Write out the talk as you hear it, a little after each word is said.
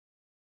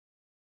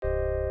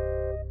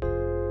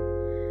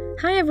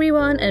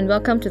everyone, and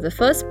welcome to the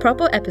first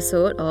proper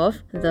episode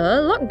of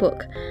The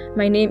Logbook.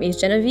 My name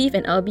is Genevieve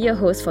and I'll be your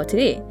host for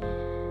today.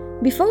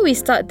 Before we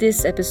start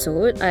this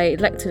episode, I'd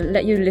like to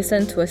let you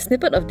listen to a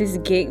snippet of this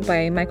gig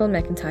by Michael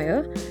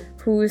McIntyre,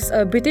 who's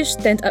a British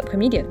stand-up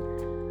comedian.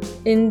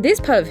 In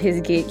this part of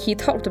his gig, he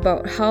talked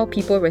about how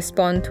people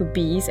respond to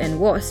bees and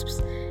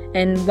wasps,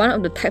 and one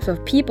of the types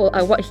of people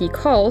are what he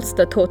calls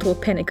the total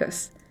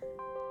panickers.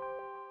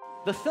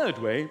 The third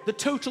way, the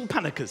total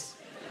panickers,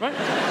 right?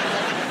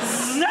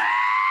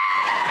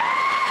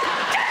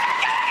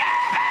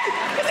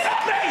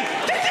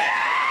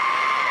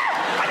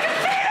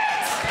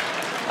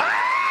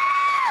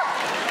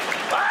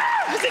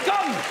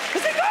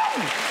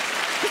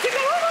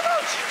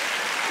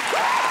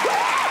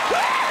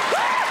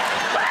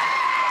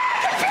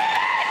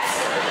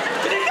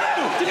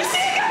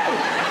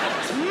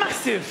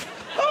 Massive.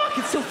 Oh, I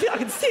can still feel. I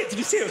can see it. Did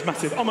you see it was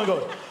massive? Oh my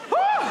god.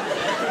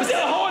 Oh! Was it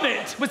a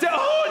hornet? Was it a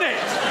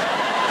hornet?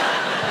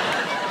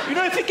 You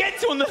know, if it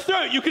gets you on the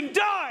throat, you can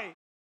die.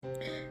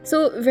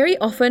 So very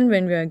often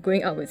when we're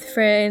going out with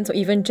friends or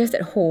even just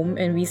at home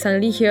and we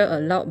suddenly hear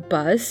a loud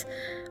buzz,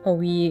 or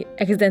we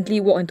accidentally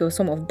walk into a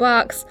swarm of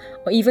bugs,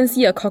 or even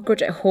see a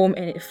cockroach at home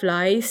and it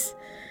flies,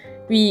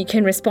 we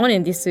can respond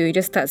in this way. We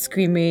just start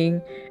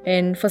screaming,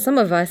 and for some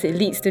of us it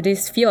leads to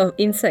this fear of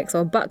insects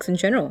or bugs in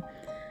general.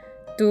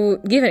 To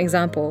give an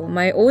example,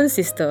 my own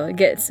sister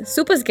gets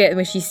super scared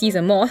when she sees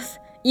a moth,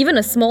 even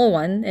a small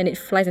one, and it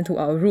flies into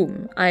our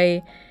room.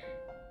 I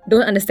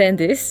don't understand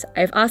this.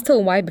 I've asked her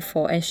why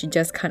before and she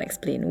just can't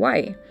explain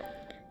why.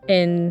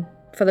 And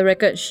for the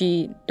record,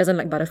 she doesn't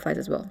like butterflies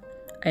as well.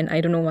 And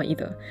I don't know why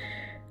either.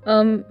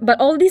 But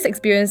all these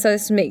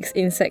experiences makes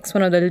insects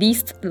one of the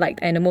least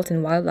liked animals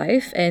in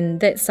wildlife, and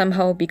that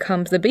somehow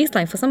becomes the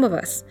baseline for some of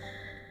us.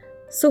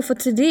 So for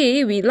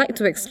today, we'd like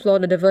to explore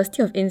the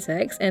diversity of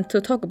insects and to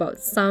talk about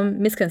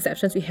some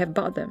misconceptions we have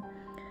about them.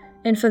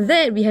 And for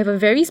that, we have a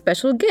very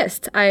special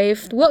guest.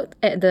 I've worked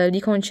at the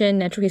Lee Kong Chian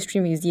Natural History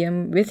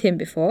Museum with him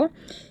before.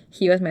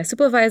 He was my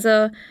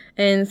supervisor,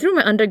 and through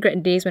my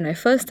undergrad days when I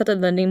first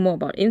started learning more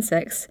about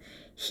insects,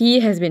 he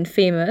has been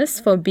famous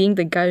for being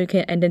the guy who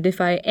can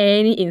identify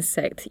any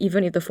insect,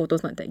 even if the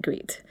photo's not that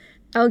great.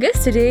 Our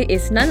guest today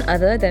is none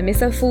other than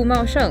Mr. Fu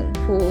Mao Sheng,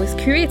 who is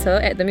curator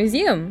at the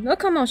museum.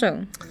 Welcome, Mao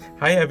Sheng.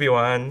 Hi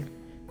everyone.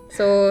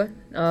 So,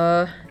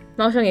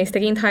 Mao Sheng is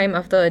taking time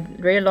after a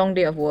very long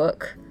day of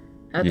work,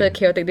 after a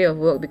chaotic day of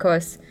work,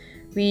 because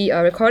we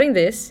are recording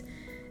this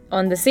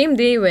on the same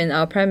day when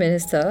our Prime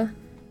Minister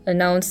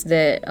announced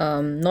that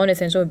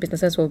non-essential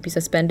businesses will be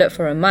suspended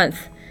for a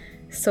month.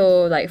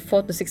 So, like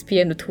 4 to 6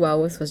 p.m. to 2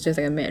 hours was just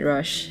like a mad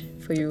rush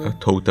for you. A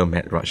total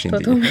mad rush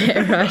indeed. Total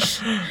mad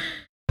rush.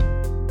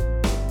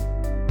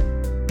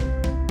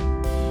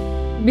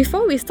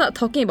 Before we start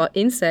talking about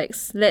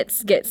insects,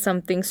 let's get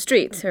something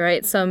straight,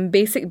 right? Some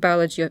basic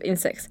biology of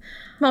insects.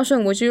 Mao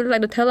Sheng, would you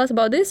like to tell us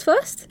about this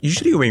first?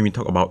 Usually when we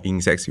talk about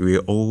insects, we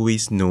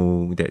always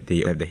know that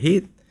they have the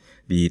head,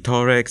 the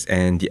thorax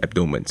and the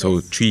abdomen.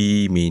 So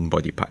 3 main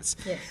body parts.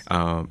 Yes.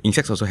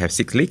 Insects also have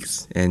 6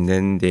 legs, and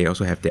then they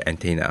also have the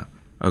antenna.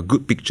 A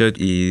good picture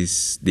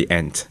is the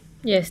ant.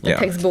 Yes, the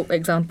textbook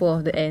example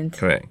of the ant.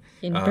 Correct.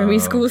 In primary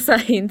school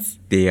science.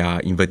 They are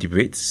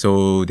invertebrates,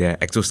 so their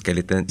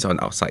exoskeleton is on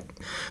the outside.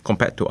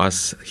 Compared to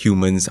us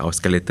humans, our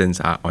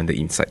skeletons are on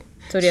the inside.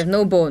 So they have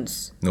no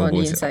bones No on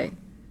bones the inside.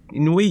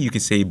 In a way, you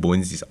can say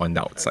bones is on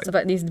the outside. So,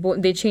 but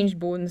they change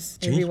bones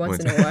every Change once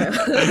bones. in a while.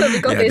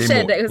 Because they share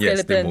mold. the Yes,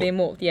 exoskeleton, they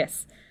mold,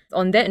 yes.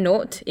 On that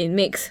note, it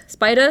makes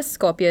spiders,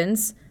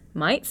 scorpions,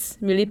 mites,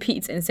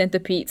 millipedes and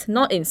centipedes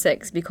not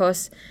insects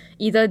because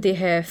either they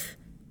have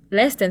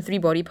less than 3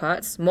 body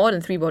parts, more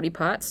than 3 body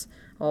parts,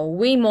 or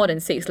way more than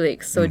 6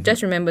 legs. So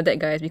just remember that,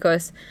 guys,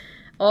 because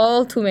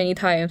all too many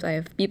times I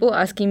have people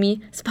asking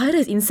me, spider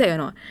is insect or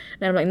not?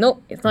 And I'm like,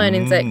 nope, it's not an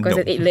insect because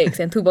it has 8 legs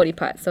and 2 body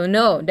parts. So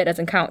no, that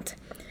doesn't count.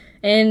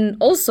 And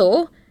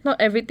also, not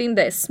everything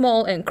that is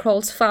small and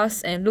crawls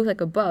fast and looks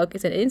like a bug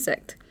is an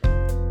insect.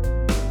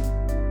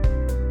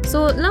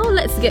 So now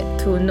let's get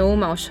to know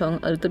Mao Sheng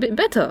a little bit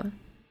better.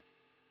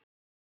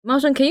 Mao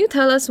Sheng, can you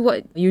tell us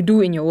what you do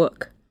in your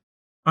work?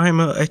 I'm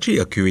actually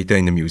a curator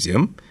in the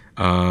museum,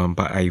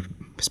 but I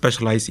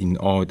specialize in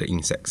all the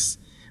insects.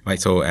 Right,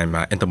 so I'm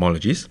an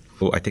entomologist.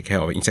 So I take care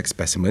of insect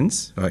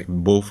specimens, right,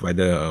 both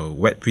whether a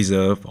wet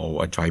preserve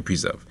or a dry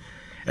preserve.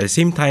 At the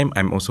same time,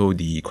 I'm also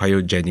the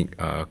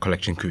cryogenic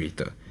collection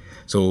curator.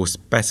 So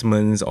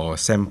specimens or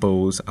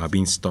samples are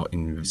being stored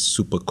in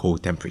super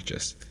cold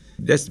temperatures.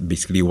 That's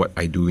basically what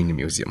I do in the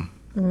museum.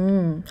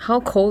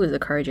 How cold is the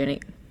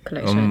cryogenic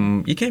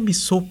collection? It can be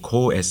so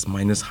cold as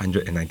minus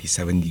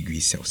 197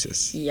 degrees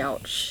Celsius.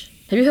 Youch.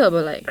 Have you heard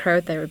about like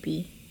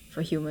cryotherapy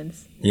for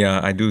humans? Yeah,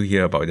 I do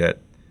hear about that.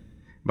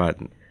 But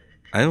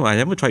I don't know, I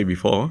never tried it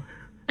before.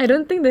 I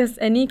don't think there's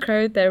any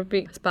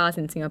cryotherapy spas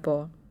in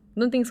Singapore. I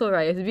don't think so,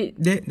 right? It's a bit...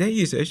 There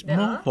is actually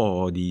more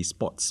for the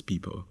sports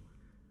people.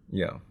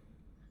 Yeah.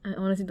 I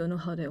honestly don't know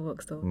how that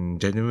works though.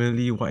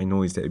 Generally, what I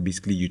know is that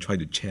basically you try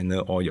to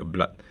channel all your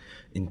blood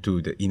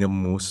into the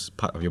innermost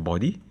part of your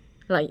body.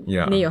 Like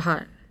Yeah. near your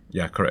heart.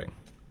 Yeah, correct.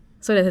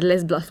 So there's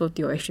less blood flow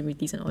to your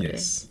extremities and all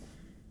Yes.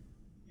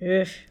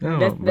 that. Ugh, No,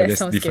 that but that's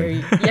sounds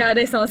different. scary. Yeah,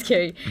 that sounds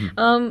scary.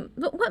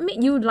 But what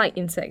made you like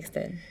insects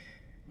then?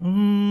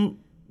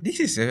 This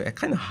is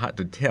kind of hard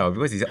to tell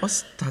because it all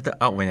started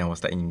out when I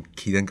was like in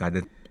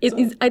kindergarten. I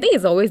think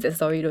it's always that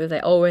story though. It's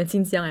like, oh, when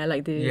since young I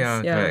like this.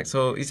 Yeah, correct.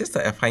 So it's just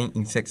that I find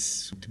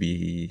insects to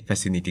be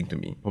fascinating to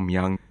me from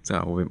young. So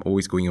I'm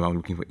always going around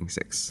looking for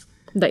insects.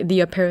 Like, did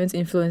your parents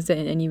influence that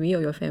in any way,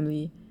 or your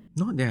family?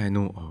 Not that I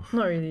know of.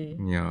 Not really.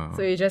 Yeah.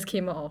 So it just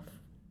came out of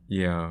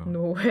Yeah.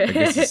 nowhere. I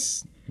guess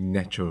it's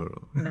natural.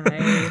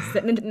 Nice.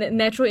 That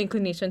natural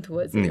inclination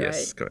towards it,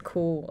 Yes, right? correct.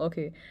 Cool.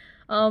 Okay.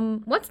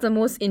 What's the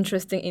most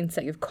interesting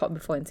insect you've caught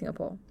before in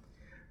Singapore?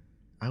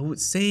 I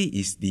would say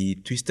is the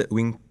twisted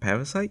wing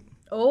parasite.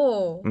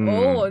 Oh,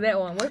 that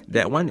one. What?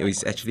 That one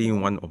is actually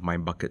one of my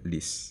bucket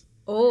lists.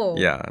 Oh,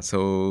 Yeah,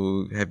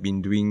 so have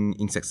been doing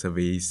insect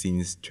surveys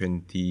since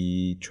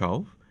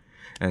 2012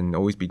 and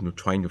always been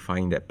trying to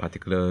find that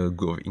particular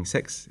group of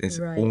insects. It's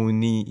Right.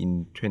 only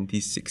in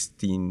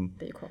 2016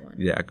 that you caught one.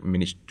 that I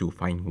managed to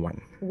find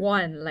one.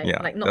 One, like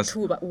Yeah, like not that's-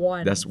 two, but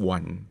one. That's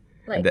one.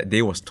 Like- And that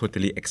day was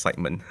totally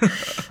excitement.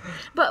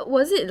 But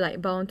was it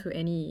like bound to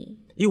any?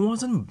 It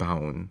wasn't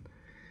bound.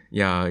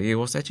 Yeah, it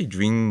was actually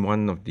during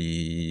one of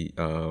the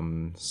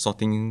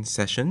sorting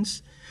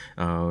sessions.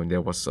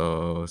 There was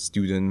a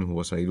student who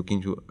was like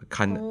looking to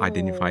can't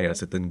identify a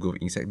certain group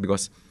of insect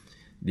because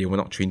they were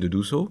not trained to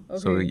do so.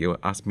 So Okay. he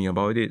asked me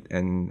about it,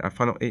 and I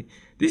found out, hey,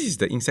 this is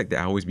the insect that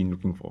I always been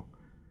looking for.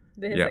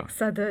 Then it's Yeah. like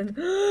sudden.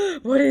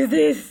 What is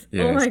this? Oh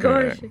Yes, my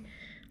gosh! correct.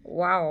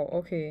 Wow.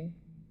 Okay.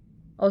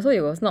 Also,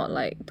 it was not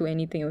like to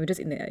anything. It was just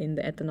in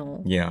the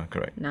ethanol. Yeah,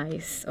 correct.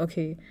 Nice.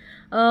 Okay.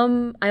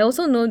 I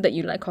also know that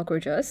you like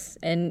cockroaches,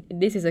 and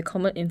this is a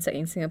common insect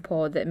in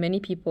Singapore that many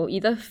people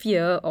either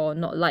fear or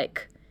not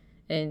like.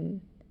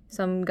 And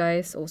some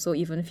guys also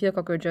even fear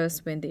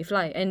cockroaches when they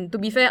fly. And to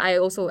be fair, I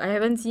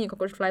haven't seen a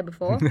cockroach fly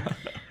before.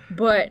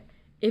 But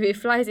if it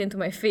flies into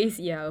my face,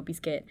 yeah, I'll be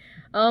scared.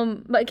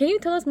 But can you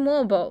tell us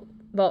more about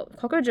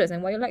cockroaches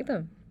and why you like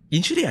them?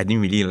 Initially, I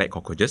didn't really like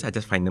cockroaches. I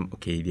just find them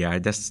okay. They are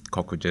just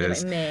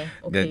cockroaches. Like meh.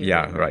 Then- Okay,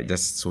 yeah, right, right.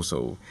 Just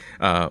so.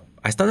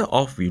 I started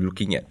off with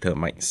looking at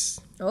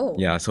termites. Oh.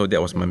 Yeah, so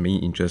that was my main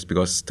interest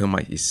because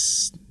termite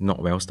is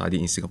not well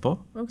studied in Singapore.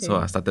 So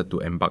Okay. I started to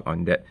embark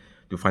on that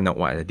to find out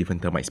what are the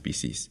different termite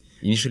species.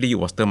 Initially, it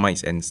was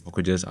termites and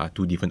cockroaches are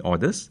two different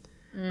orders.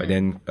 But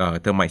then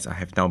termites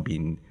have now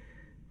been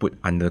put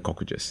under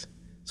cockroaches.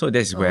 So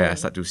that's where I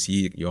start to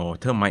see your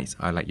termites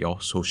are like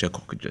your social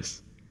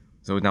cockroaches.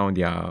 So now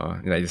they are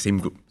like the same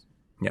group.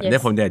 Yeah. Then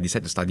Yes. from there, I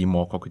decided to study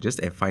more cockroaches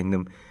and find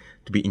them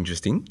to be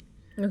interesting.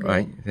 Okay.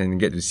 Right? And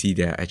get to see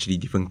they are actually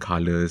different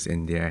colors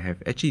and they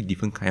have actually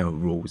different kind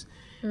of roles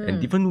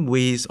and different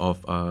ways of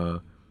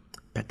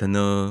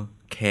paternal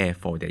care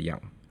for their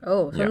young.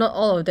 Oh, so Yeah. not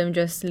all of them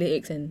just lay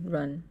eggs and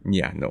run.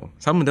 Yeah, no.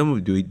 Some of them will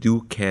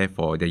do care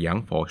for their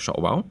young for a short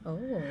while.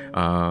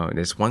 Oh.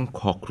 There's one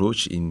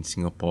cockroach in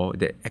Singapore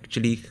that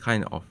actually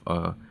kind of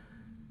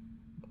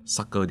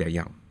suckle their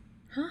young.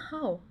 Huh?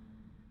 How?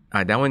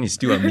 That one is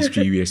still a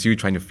mystery. We are still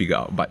trying to figure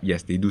out. But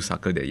yes, they do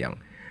suckle their young.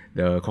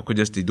 The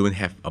cockroaches, they don't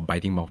have a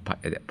biting mouth part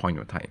at that point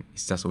of time.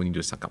 It's just only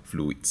to suck up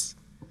fluids.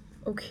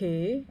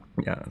 Okay.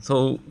 Yeah,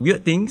 so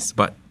weird things,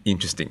 but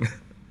interesting.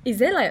 Is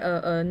there like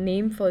a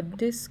name for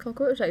this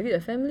cockroach? Like, is it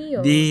a family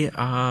or? They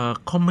are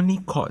commonly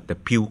called the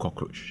pill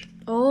cockroach.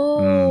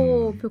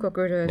 Oh, pill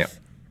cockroaches. Yep.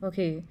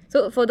 Okay.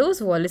 So for those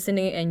who are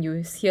listening and you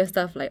hear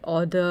stuff like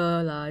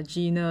order, lah,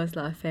 genus,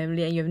 lah,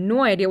 family, and you have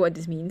no idea what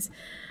this means,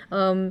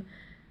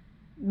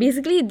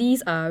 basically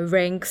these are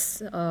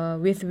ranks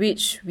with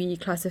which we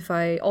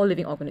classify all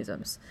living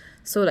organisms.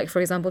 So like, for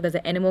example, there's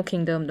the animal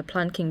kingdom, the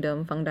plant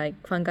kingdom,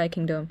 fungi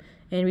kingdom,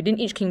 and within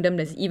each kingdom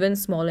there's even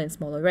smaller and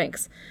smaller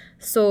ranks.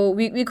 So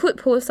we could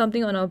post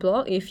something on our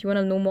blog if you want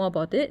to know more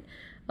about it.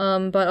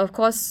 But of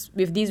course,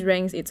 with these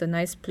ranks, it's a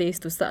nice place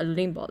to start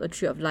learning about the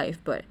tree of life.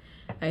 But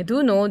I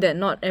do know that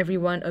not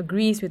everyone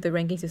agrees with the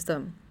ranking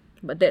system.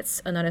 But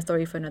that's another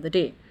story for another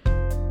day.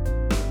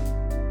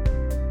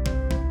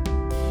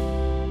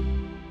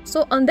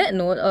 So on that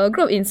note, a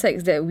group of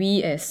insects that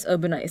we as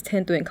urbanites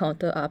tend to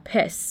encounter are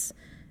pests.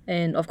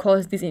 And of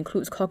course, this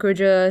includes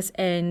cockroaches,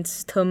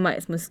 ants,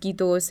 termites,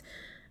 mosquitoes,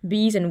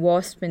 bees and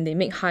wasps when they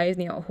make hives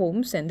near our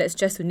homes, and that's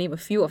just to name a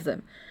few of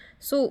them.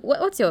 So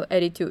what's your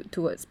attitude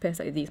towards pests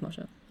like these,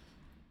 Marsha?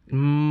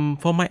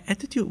 For my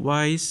attitude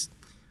wise,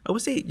 I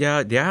would say,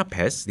 yeah, they are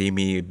pests. They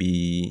may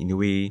be, in a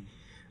way,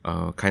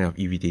 kind of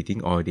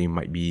irritating, or they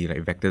might be like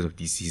vectors of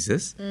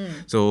diseases.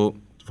 So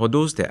for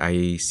those that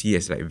I see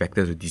as like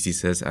vectors of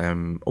diseases,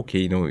 okay,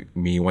 you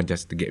may want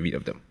just to get rid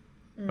of them,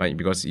 right?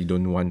 Because you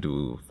don't want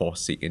to fall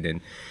sick and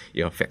then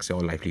it affects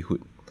your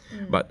livelihood.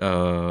 But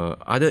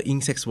other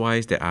insects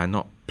wise that are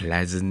not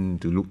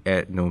pleasant to look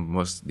at,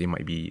 most they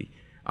might be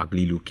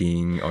ugly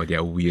looking, or they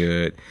are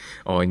weird,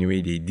 or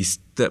anyway they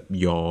disturb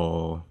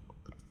your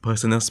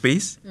personal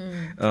space.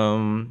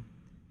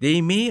 They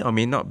may or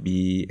may not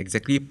be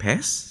exactly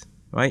pests,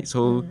 right?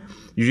 So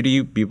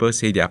usually people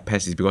say they are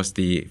pests is because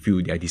they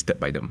feel they are disturbed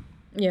by them.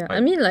 Yeah, I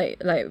mean,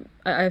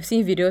 I've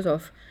seen videos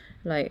of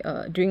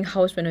during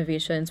house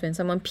renovations when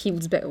someone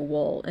peels back a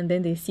wall and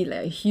then they see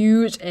like a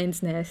huge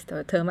ant's nest or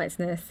a termite's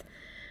nest,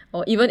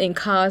 or even in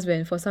cars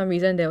when for some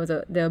reason there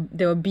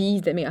were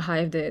bees that make a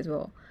hive there as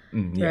well.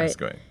 Yes,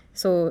 correct.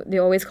 So they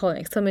always call an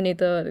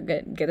exterminator to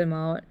get them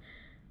out.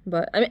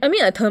 But I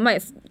mean, like,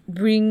 termites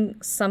bring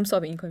some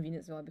sort of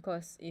inconvenience as well,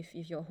 because if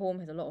your home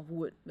has a lot of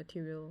wood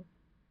material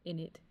in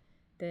it,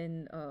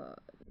 then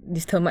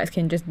these termites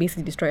can just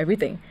basically destroy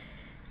everything.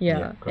 Yeah,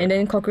 Yeah, correct. and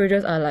then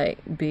cockroaches are like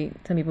big.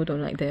 Some people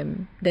don't like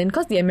them. Then,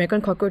 because the American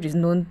cockroach is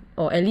known,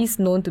 or at least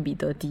known to be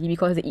dirty,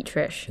 because they eat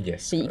trash.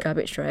 Yes, They eat correct.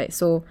 garbage, right?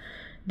 So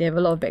they have a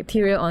lot of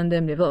bacteria on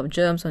them. They have a lot of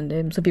germs on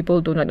them. So people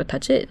don't like to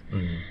touch it.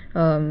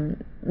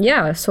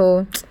 Yeah.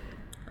 So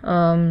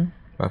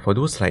But for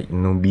those like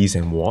bees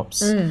and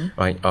wasps,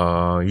 right?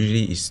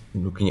 Usually is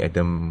looking at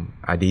them.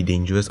 Are they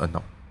dangerous or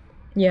not?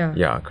 yeah.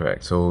 Yeah,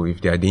 correct. So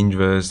if they are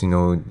dangerous,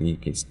 they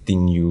can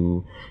sting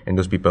you, and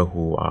those people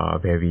who are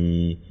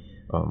very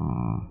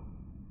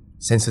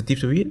sensitive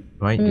to it,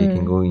 right? They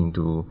can go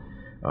into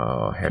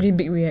have Pretty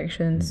big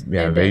reactions.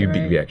 yeah, at very that,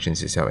 big right?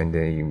 reactions itself, and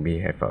then you may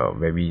have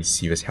very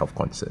serious health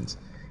concerns.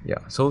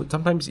 Yeah, so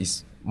sometimes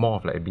it's more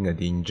of like being a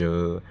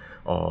danger,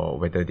 or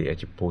whether they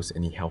actually pose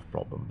any health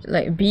problems.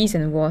 Like bees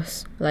and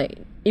wasps, like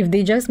if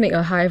they just make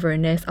a hive or a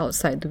nest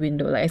outside the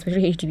window, like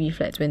especially HDB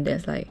flats when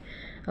there's like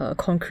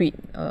concrete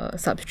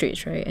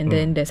substrates, right? And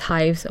then there's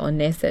hives or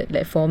nests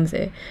that forms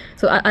there.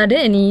 So are there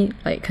any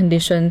like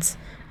conditions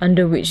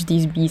under which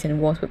these bees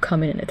and wasps would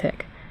come in and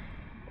attack?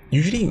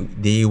 Usually,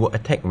 they will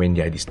attack when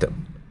they are disturbed.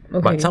 Okay.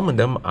 But some of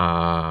them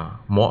are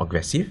more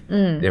aggressive.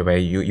 That where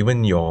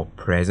even your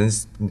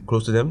presence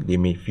close to them, they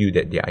may feel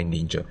that they are in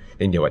danger.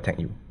 Then they will attack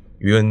you,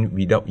 even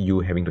without you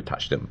having to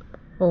touch them.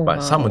 Oh,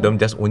 But some wow. of them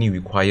just only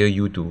require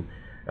you to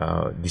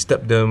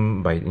disturb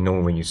them by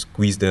when you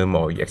squeeze them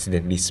or you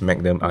accidentally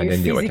smack them. You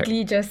then they will attack.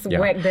 physically just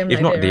whack them If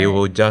like not, that, they right?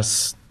 will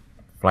just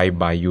fly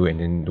by you and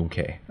then don't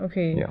care.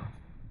 Okay. Yeah.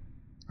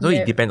 So Yeah.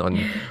 it depends on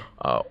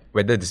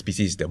whether the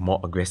species is the more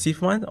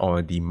aggressive one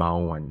or the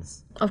mild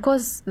ones. Of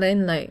course,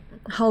 then like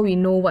how we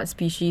know what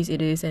species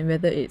it is and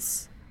whether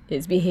its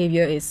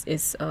behavior is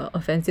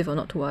offensive or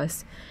not to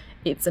us,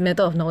 it's a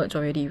matter of knowledge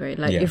already, right?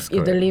 Like Yes, if the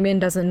correct. layman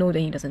doesn't know,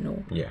 then he doesn't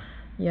know. Yeah.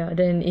 Yeah,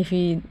 then if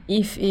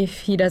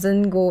he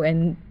doesn't go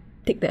and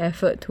take the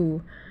effort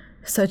to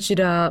search it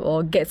up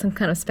or get some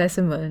kind of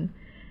specimen,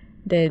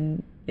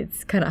 then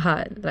it's kind of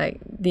hard. Like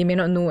they may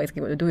not know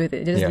exactly what to do with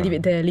it. Just Yeah. leave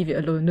it there, leave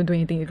it alone, don't do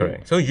anything with it.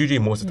 Correct. So usually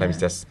most of the times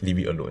just leave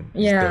it alone.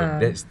 Yeah.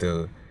 That's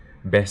the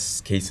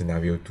best case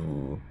scenario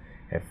to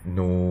have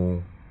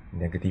no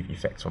negative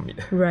effects from it.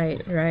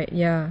 Right,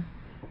 yeah.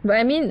 But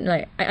I mean,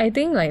 like I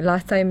think like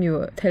last time you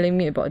were telling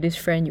me about this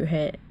friend you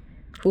had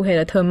who had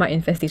a termite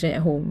infestation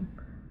at home,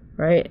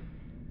 right?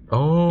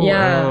 Oh,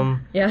 Yeah.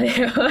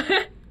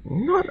 Yeah.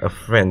 not a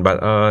friend, but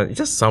it's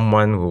just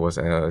someone who was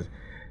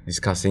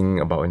discussing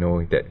about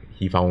that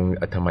he found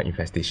a termite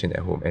infestation at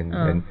home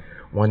and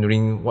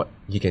wondering what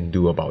he can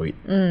do about it.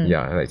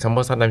 Yeah, like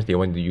sometimes they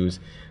want to use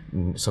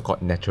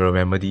so-called natural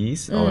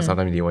remedies, or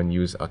sometimes they want to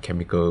use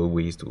chemical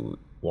ways to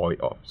ward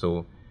it off.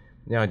 So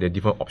yeah, there are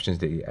different options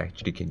that they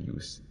actually can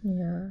use.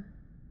 Yeah.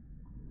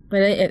 But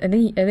then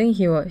I think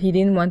he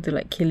didn't want to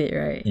like kill it,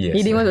 right? Yes.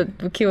 He didn't want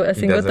to kill a He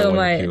single doesn't want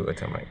termite. to kill a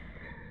termite.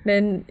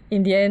 Then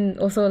in the end,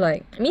 also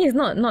like I mean, it's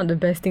not the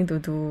best thing to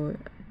do.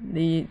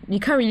 You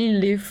can't really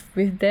live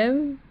with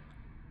them.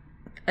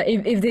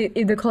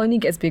 If the colony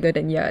gets bigger,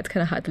 then yeah, it's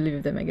kind of hard to live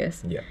with them, I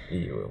guess. Yeah,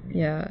 it will be.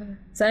 Yeah.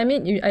 So I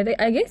mean,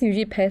 I guess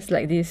usually pests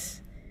like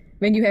this,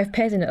 when you have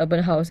pests in an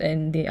urban house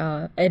and they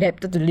are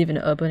adapted to live in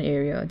an urban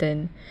area,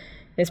 then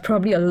there's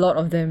probably a lot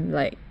of them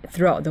like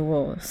throughout the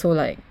world. So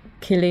like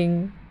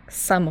killing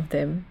some of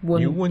them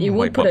You won't it won't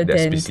wipe put out a their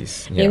dent.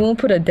 species. It Yeah. won't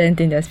put a dent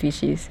in their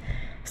species.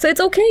 So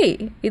it's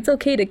okay. It's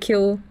okay to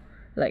kill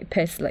like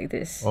pests like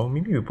this. Or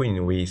maybe we put in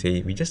a way,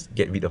 say we just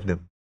get rid of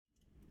them.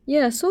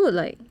 Yeah, so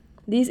like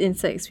these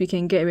insects we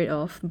can get rid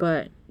of,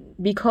 but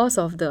because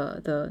of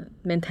the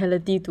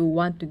mentality to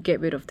want to get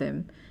rid of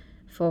them,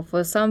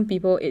 for some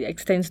people it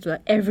extends to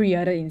like every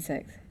other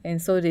insect. And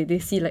so they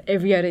see like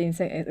every other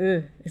insect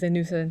as it's a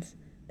nuisance.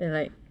 They're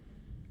like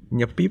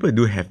Yeah, people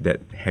do have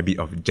that habit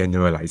of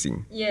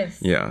generalizing. yes,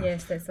 Yeah.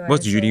 yes, that's why.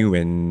 Because usually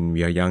when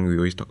we are young, we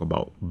always talk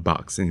about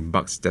bugs, and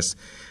bugs just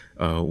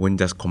won't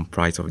just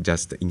comprise of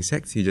just the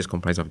insects. It just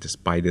comprise of the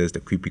spiders, the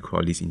creepy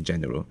crawlies in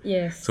general.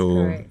 Yes, So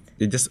correct.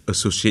 they just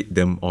associate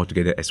them all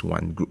together as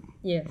one group.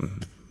 Yes.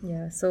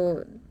 Yeah.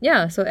 So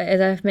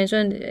as I've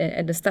mentioned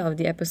at the start of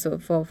the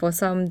episode, for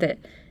some that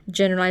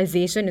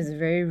generalization is a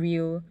very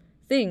real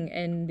thing,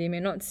 and they may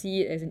not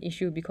see it as an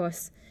issue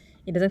because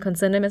it doesn't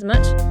concern them as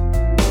much.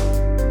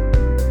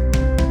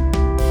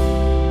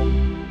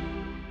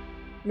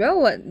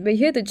 Well, we're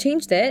here to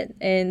change that,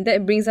 and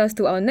that brings us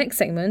to our next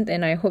segment,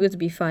 and I hope it to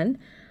be fun.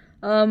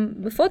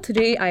 Before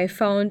today, I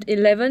found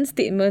 11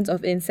 statements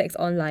of insects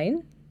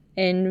online,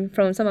 and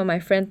from some of my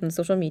friends on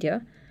social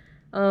media.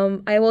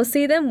 I will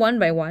say them one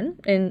by one,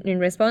 and in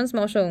response,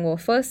 Mao Sheng will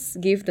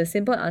first give the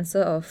simple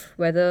answer of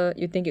whether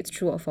you think it's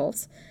true or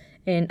false,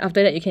 And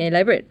after that, you can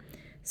elaborate.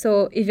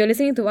 So if you're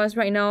listening to us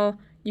right now,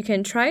 you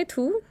can try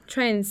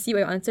and see what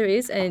your answer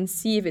is and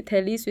see if it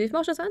tallies with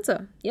Marsha's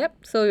answer. Yep.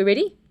 So you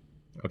ready?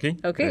 Okay,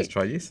 let's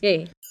try this.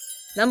 Okay.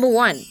 Number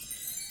 1.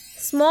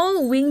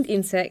 Small winged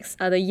insects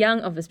are the young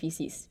of the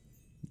species.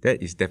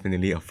 That is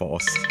definitely a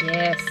false.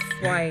 Yes.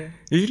 Why?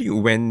 Usually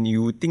when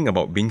you think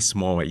about being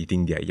small, right, you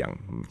think they are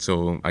young.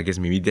 So I guess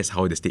maybe that's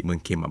how the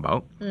statement came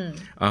about.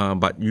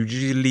 But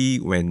usually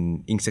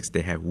when insects,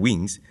 they have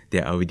wings,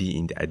 they're already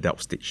in the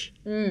adult stage.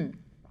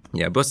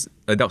 Yeah, because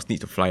adults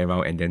need to fly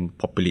around and then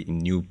populate in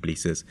new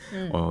places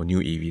or new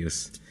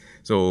areas.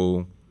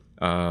 So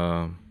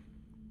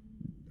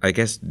I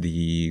guess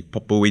the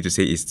proper way to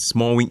say is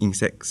small winged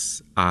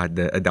insects are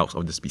the adults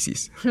of the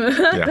species.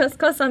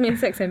 Because some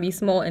insects can be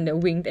small and they're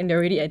winged and they're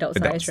already adult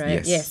size,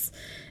 right? Yes.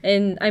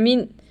 And I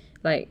mean,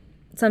 like,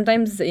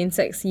 sometimes the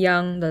insect's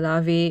young, the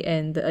larvae,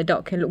 and the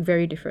adult can look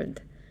very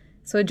different.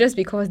 So just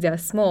because they're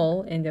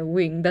small and they're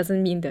winged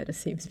doesn't mean they're the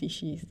same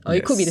species. Or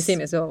it could be the same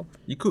as well.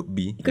 It could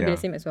be. It could be the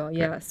same as well,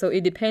 yeah. So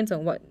it depends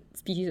on what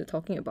species you're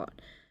talking about.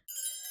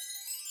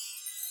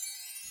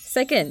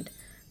 Second,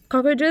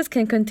 cockroaches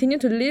can continue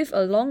to live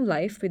a long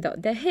life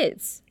without their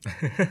heads.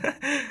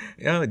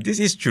 Yeah, this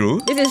is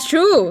true. This is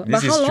true.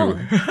 This but how is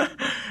long? true.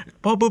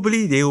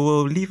 Probably they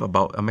will live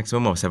about a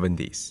maximum of 7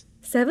 days.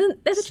 7?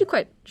 That's actually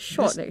quite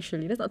short,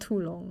 actually. That's not too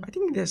long. I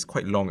think that's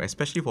quite long,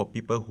 especially for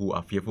people who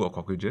are fearful of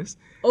cockroaches.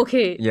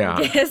 Okay. Yeah,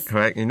 Yes.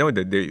 correct. You know,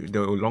 the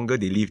longer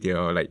they live, they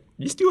are like,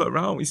 it's still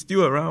around.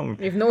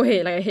 With no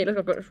head, like a headless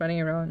cockroach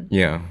running around.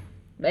 Yeah.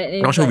 And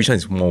I'm not it's sure like which one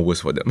is more worse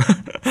for them.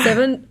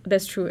 7,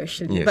 that's true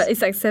actually. Yes. But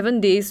it's like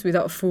 7 days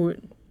without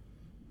food.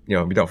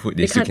 Yeah, without food,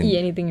 They still can't eat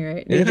anything,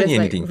 right? They They're can't just eat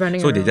like anything. running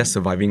So they're around. just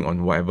surviving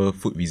on whatever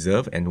food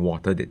reserve and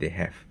water that they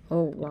have.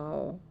 Oh,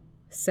 wow.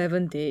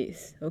 7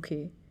 days.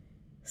 Okay.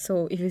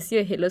 So if you see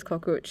a headless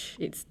cockroach,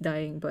 it's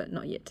dying, but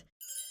not yet.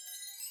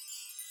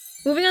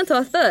 Moving on to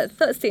our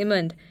third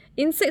statement.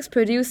 Insects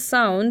produce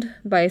sound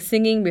by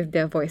singing with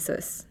their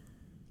voices.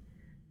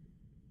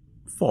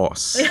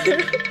 False.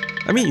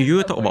 I mean, if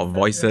you talk about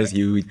voices,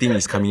 you think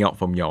it's coming out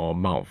from your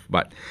mouth.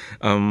 But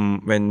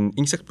when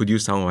insects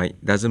produce sound, right,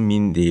 doesn't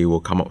mean they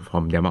will come out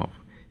from their mouth.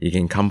 It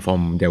can come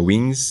from their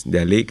wings,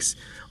 their legs,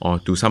 or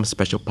to some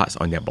special parts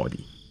on their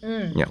body.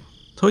 Yeah.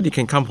 So they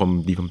can come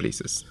from different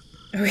places.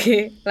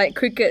 Okay, like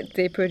crickets,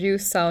 they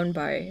produce sound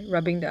by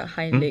rubbing their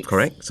hind legs.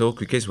 Correct. So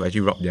crickets will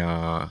actually rub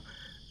their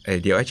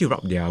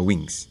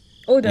wings.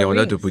 Oh, their in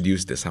order to wings.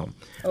 produce the sound.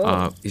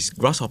 Oh. It's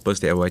grasshoppers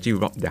that will actually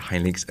rub their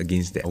hind legs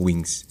against their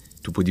wings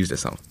to produce the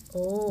sound.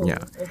 Oh, Yeah.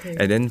 okay.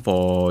 And then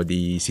for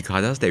the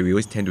cicadas that we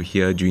always tend to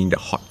hear during the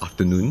hot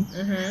afternoon,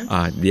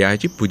 they are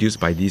actually produced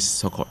by these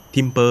so-called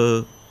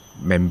timber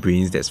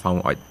membranes that's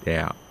found at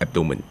their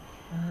abdomen.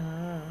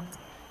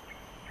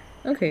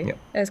 Okay, Yep.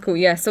 that's cool.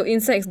 Yeah, so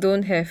insects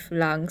don't have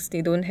lungs.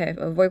 They don't have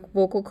a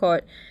vocal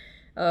cord.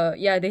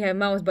 Yeah, they have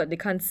mouths, but they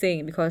can't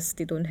sing because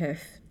they don't have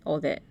all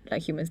that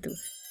like humans do.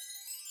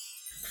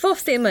 Fourth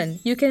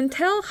statement. You can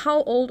tell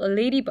how old a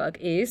ladybug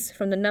is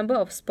from the number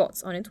of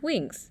spots on its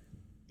wings.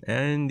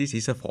 And this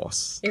is a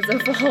false. It's a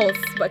false,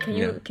 but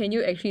Yeah. can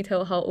you actually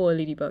tell how old a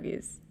ladybug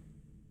is?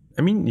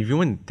 I mean, if you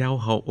want to tell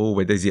how old,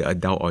 whether it's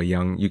adult or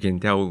young, you can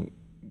tell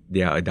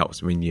they are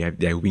adults when you have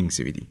their wings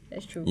already.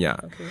 That's true. Yeah.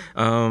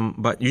 Okay.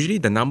 But usually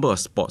the number of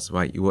spots,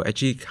 right, it will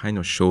actually kind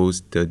of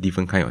shows the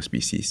different kind of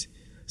species.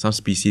 Some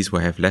species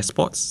will have less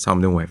spots, some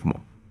of them will have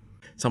more.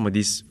 Some of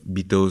these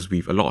beetles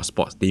with a lot of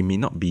spots, they may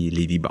not be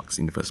ladybugs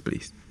in the first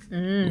place.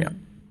 Yeah.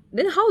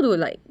 Then how do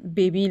like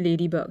baby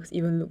ladybugs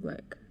even look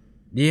like?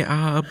 They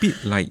are a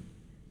bit like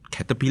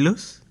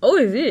caterpillars. Oh,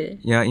 is it?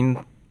 Yeah,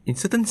 in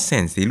certain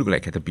sense, they look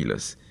like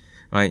caterpillars.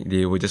 Right?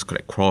 They will just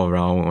like crawl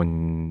around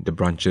on the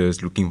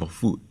branches looking for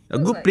food. A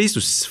good like- place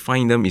to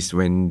find them is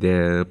when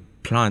the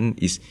plant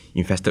is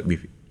infested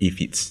with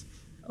aphids.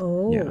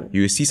 Oh. Yeah,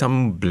 you will see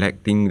some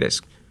black thing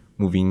that's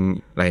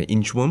moving like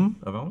inchworm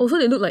around. Also,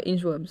 they look like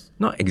inchworms.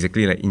 Not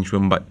exactly like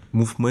inchworm, but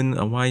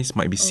movement-wise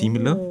might be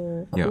similar.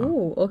 Oh, Yeah.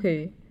 cool.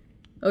 Okay.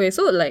 Okay,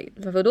 so like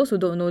for those who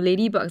don't know,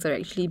 ladybugs are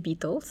actually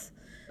beetles.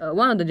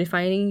 One of the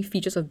defining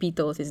features of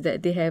beetles is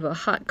that they have a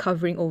hard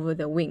covering over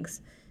their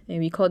wings, and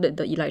we call that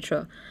the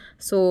elytra.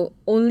 So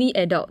only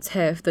adults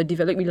have the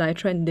developed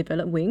elytra and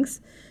developed wings.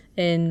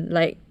 And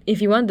like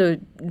if you want to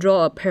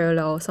draw a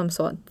parallel of some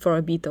sort for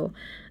a beetle,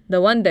 the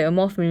one that you're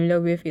more familiar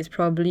with is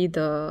probably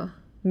the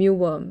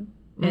mealworm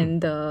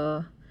and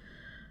the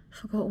I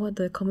forgot what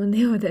the common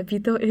name of that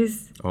beetle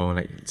is. Or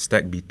like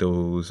stag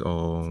beetles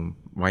or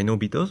rhino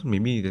beetles,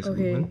 maybe there's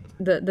Okay. one.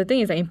 The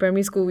thing is like in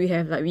primary school we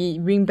have like we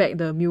bring back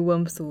the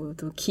mealworms to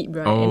keep,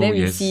 right? Oh, and then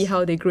we yes. see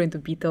how they grow into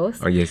beetles.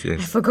 Oh yes, I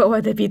yes. forgot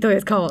what the beetle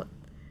is called.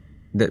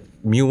 That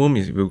mealworm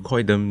is, we'll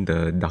call them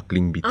the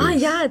duckling beetles. Ah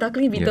yeah,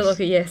 duckling beetles. Yes.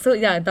 Okay, yeah. So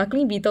yeah,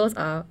 duckling beetles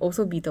are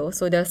also beetles.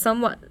 So they're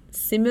somewhat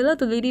similar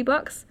to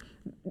ladybugs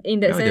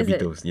in that Yeah, they're sense.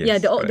 beetles, yeah,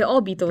 yes, they're all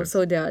correct. beetles.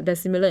 So they're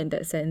similar in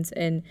that sense.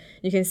 And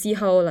you can see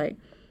how like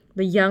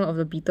the young of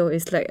the beetle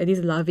is like this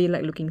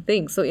larvae-like looking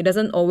thing. So it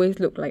doesn't always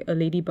look like a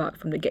ladybug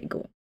from the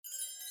get-go.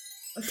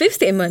 Fifth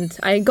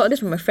statement, I got this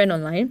from a friend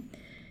online.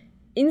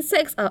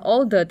 Insects are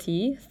all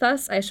dirty,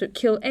 thus I should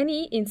kill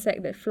any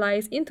insect that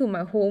flies into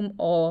my home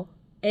or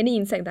any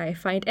insect that I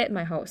find at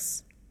my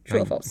house.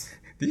 True or false?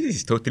 This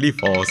is totally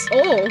false.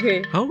 Oh,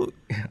 okay. How?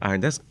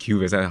 I'm just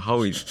curious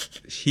how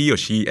he or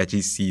she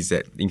actually sees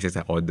that insects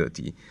are all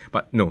dirty.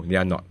 But no, they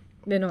are not.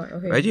 They're not,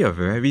 okay. Actually, a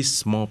very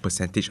small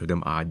percentage of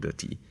them are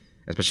dirty.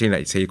 Especially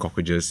like, say,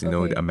 cockroaches, you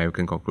know, the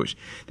American cockroach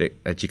that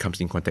actually comes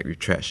in contact with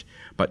trash.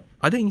 But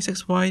other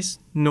insects-wise,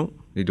 no,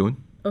 they don't.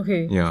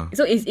 Okay. Yeah.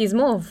 So it's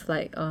more of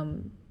like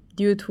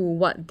due to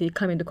what they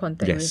come into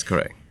contact with. Yes,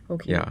 correct.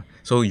 Okay. Yeah.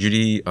 So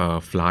usually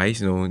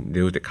flies, you know,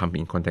 those that come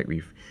in contact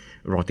with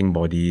rotting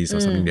bodies or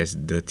something that's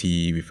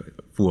dirty, with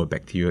full of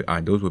bacteria,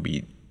 those will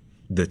be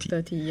dirty.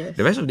 Dirty, yes.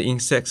 The rest of the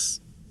insects,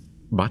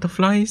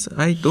 butterflies,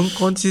 I don't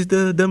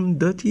consider them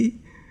dirty.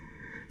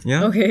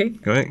 Yeah. Okay.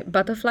 Correct.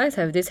 Butterflies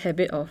have this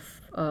habit of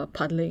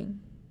puddling,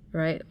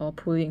 right? Or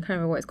pooling. Can't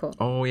remember what it's called.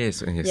 Oh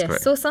yes, yes, Yes.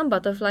 correct. So some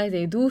butterflies,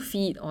 they do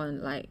feed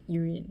on like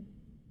urine.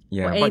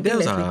 Yeah, or but anything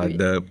those that's are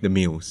liquid. the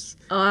males.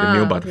 The Ah,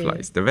 male okay.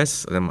 butterflies. The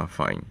rest of them are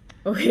fine.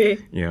 Okay.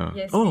 Yeah.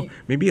 Yes, Oh, we-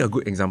 maybe a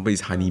good example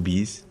is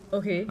honeybees.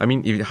 Okay. I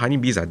mean, if the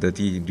honeybees are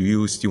dirty, do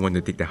you still want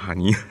to take the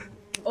honey?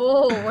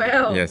 Oh,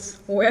 well. Yes.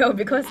 Well,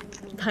 because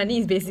honey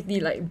is basically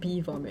like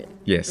bee vomit.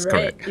 Yes, right?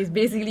 correct. It's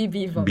basically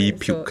bee vomit. Bee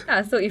So, puke.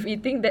 so if you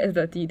think that's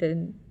dirty,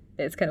 then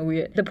that's kind of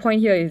weird. The point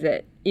here is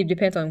that it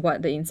depends on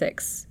what the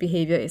insect's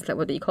behavior is like,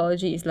 what the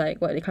ecology is like,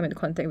 what they come into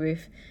contact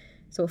with.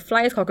 So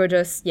flies,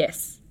 cockroaches,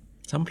 yes.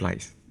 Some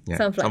flies. Yeah,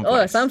 Some flies.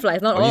 Oh, some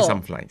flies, not Only all.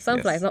 some flies. Some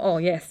yes. flies, not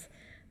all, yes.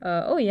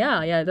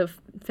 The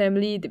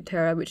family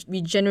Diptera, which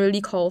we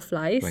generally call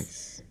flies.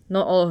 Flies.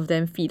 Not all of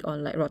them feed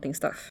on like rotting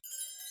stuff.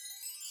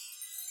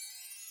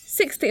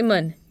 Sixth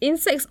statement.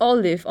 Insects all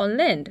live on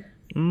land.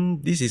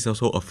 This is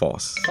also a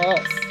false.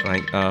 False.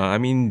 Like, I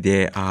mean,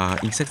 there are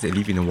insects that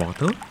live in the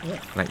water,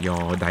 like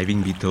your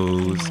diving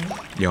beetles,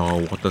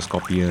 your water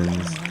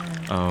scorpions,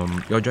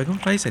 your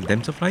dragonflies and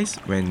damselflies.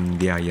 When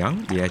they are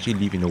young, they actually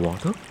live in the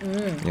water.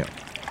 Yeah.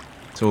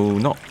 So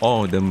not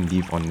all of them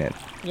live on land.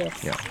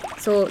 Yes. Yeah.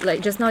 So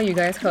like just now you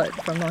guys heard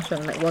from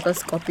Noshon, like water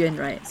scorpion,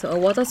 right? So a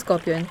water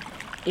scorpion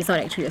is not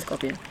actually a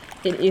scorpion.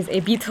 It is a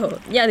beetle.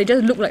 Yeah, they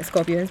just look like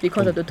scorpions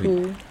because of the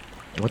two.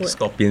 Water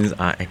scorpions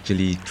are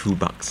actually true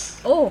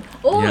bugs. Oh,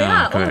 Yeah,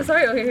 yeah. Oh, correct.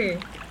 sorry. Okay.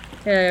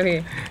 Yeah,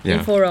 okay. Yeah.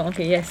 Info wrong.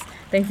 Okay, yes.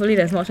 Thankfully,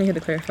 there's Noshon here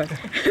to clarify.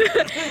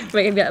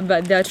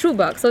 but they're true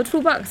bugs. So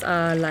true bugs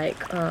are like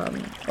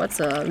what's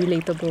a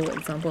relatable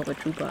example of a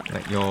true bug?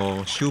 Like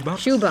your shoe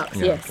bugs? Shoe bugs,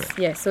 Yeah, yes, correct.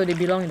 yes. So they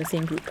belong in the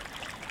same group.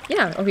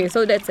 Yeah, okay,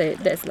 so that's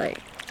like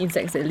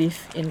insects that live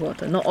in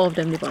water. Not all of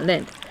them live on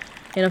land.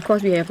 And of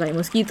course we have like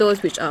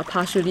mosquitoes, which are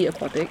partially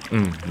aquatic.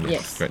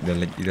 Yes. Correct.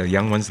 The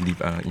young ones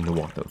live in the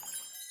water.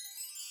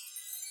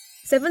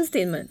 Seventh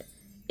statement.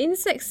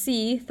 Insects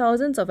see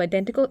thousands of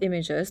identical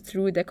images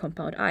through their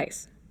compound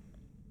eyes.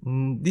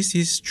 This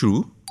is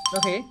true.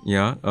 Okay.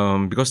 Yeah,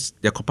 because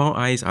their compound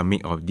eyes are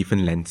made of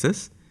different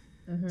lenses.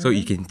 So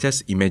you can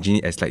just imagine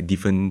it as like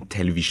different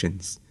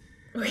televisions.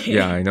 Okay.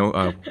 Yeah, you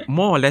know,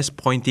 more or less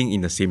pointing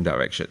in the same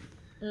direction.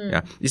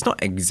 Yeah, it's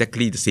not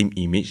exactly the same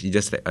image. It's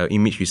just like an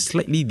image with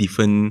slightly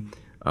different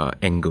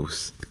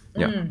angles.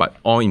 Yeah, but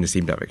all in the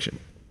same direction.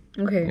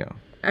 Okay. Yeah.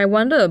 I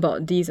wonder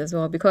about these as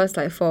well because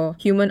like for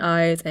human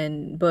eyes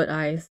and bird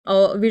eyes,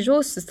 our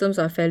visual systems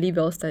are fairly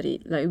well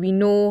studied. Like we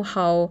know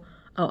how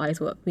our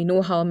eyes work. We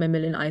know how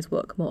mammalian eyes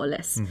work, more or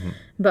less.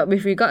 But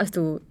with regards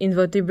to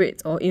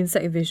invertebrates or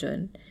insect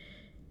vision,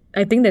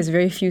 I think there's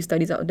very few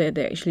studies out there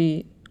that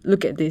actually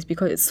look at this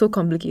because it's so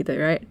complicated,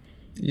 right?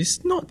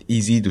 It's not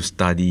easy to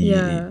study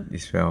Yeah. it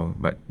as well,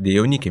 but they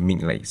only can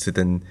make like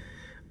certain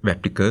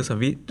replicas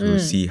of it to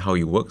see how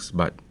it works.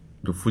 But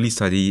to fully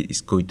study it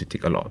is going to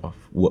take a lot of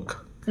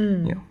work.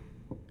 Yeah.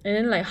 And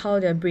then like how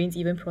their brains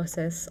even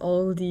process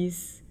all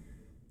these,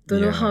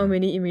 don't know how Yeah.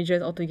 many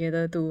images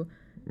altogether to,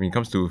 When it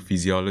comes to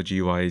physiology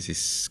wise,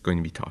 it's going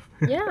to be tough.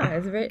 yeah,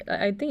 it's very,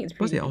 I think it's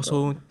Because pretty they're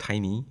difficult. also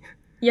tiny.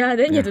 Yeah,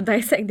 then you have to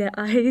dissect their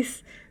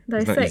eyes.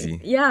 not easy.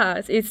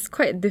 Yeah, it's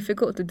quite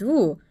difficult to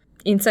do.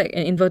 Insect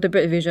and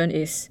invertebrate vision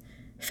is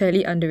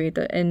fairly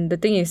underrated. And the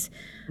thing is,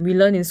 we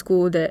learn in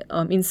school that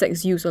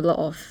insects use a lot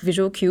of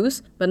visual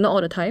cues, but not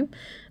all the time.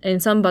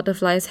 And some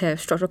butterflies have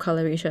structural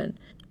coloration.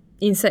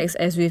 Insects,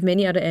 as with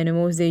many other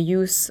animals, they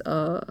use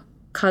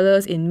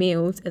colors in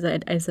males as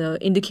an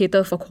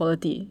indicator for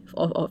quality,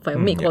 or for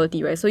mate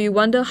quality, right? So you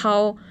wonder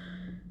how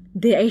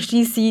they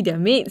actually see their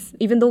mates,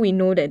 even though we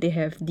know that they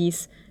have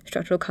these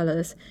structural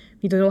colors.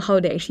 We don't know how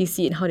they actually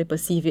see it, how they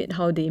perceive it,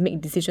 how they make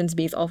decisions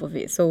based off of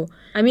it. So,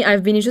 I mean,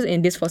 I've been interested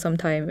in this for some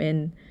time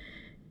and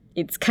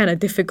it's kind of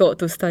difficult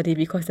to study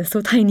because they're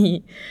so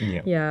tiny.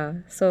 Yeah.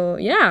 So,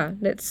 yeah,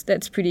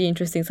 that's pretty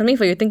interesting. Something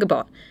for you to think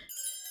about.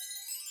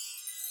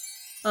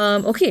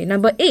 Okay,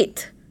 number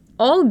 8.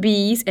 All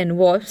bees and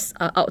wasps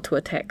are out to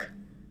attack.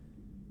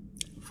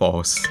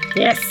 False.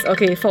 Yes,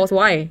 okay, false.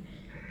 Why?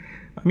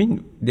 I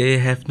mean, they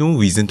have no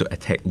reason to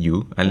attack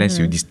you unless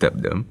you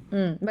disturb them.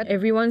 But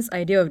everyone's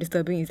idea of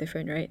disturbing is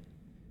different, right?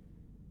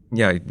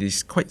 Yeah,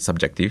 it's quite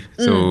subjective.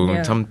 So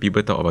yeah. some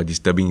people talk about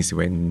disturbing is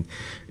when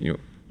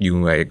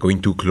you are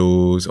going too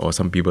close, or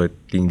some people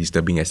think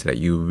disturbing as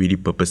like you really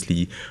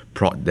purposely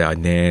prod their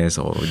nest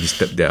or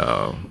disturb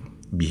their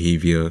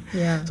behavior.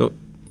 Yeah. So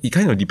it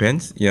kind of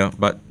depends, yeah.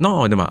 But not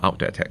all of them are out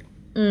to attack.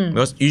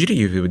 Because usually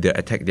if they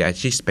attack, they're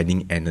actually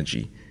spending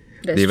energy.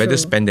 That's They rather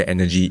true. spend their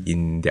energy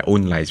in their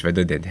own lives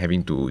rather than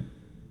having to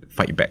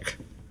fight back.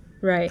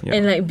 Right. Yeah.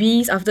 And like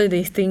bees, after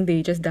they sting,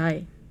 they just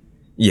die.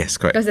 Yes,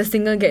 correct. Because the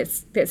stinger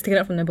gets taken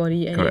out from the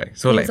body and Correct. it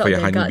So like cleans for your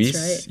out their honeybees,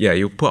 guts, right? yeah,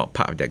 you pull out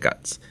part of their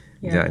guts.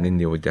 Yeah. Yeah, and then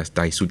they will just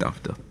die soon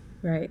after.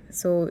 Right.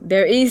 So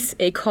there is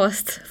a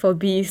cost for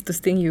bees to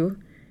sting you.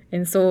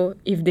 And so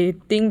if they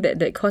think that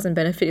that cost and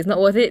benefit is not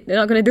worth it, they're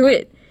not going to do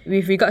it.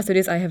 With regards to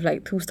this, I have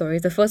like two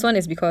stories. The first one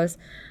is because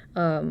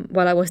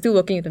while I was still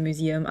working at the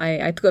museum,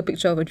 I took a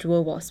picture of a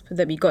jewel wasp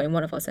that we got in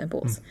one of our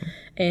samples.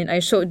 And I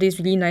showed this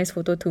really nice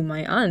photo to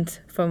my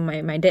aunt from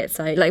my dad's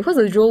side. Like, because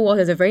the jewel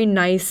wasp is a very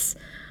nice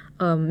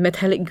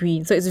metallic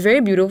green. So it's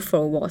very beautiful for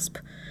a wasp.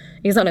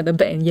 It's not like the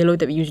black and yellow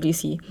that we usually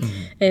see.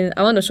 And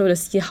I want to show to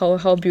see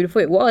how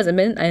beautiful it was. And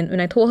then when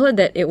I told her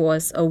that it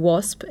was a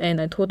wasp, and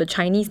I told the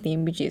Chinese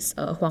name, which is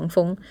Huang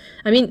Feng.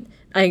 I mean,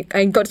 I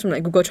got it from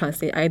like Google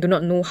Translate. I do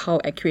not know how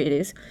accurate it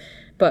is.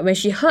 But when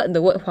she heard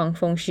the word Huang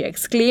Feng, she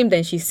exclaimed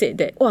and she said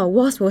that, "Oh,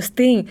 wasp will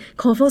sting.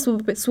 Confirm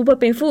super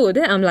painful."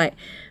 Then I'm like,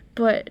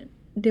 but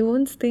they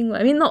won't sting.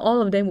 I mean, not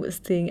all of them would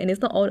sting, and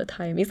it's not all the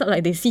time. It's not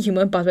like they see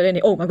human parts, but then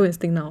they, oh, I'm going to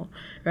sting now,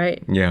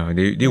 right? Yeah,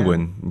 they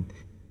won't.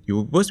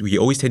 We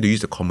always tend to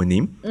use the common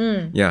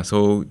name. Yeah,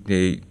 so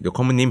the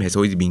common name has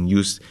always been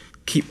used.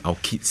 Keep our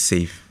kids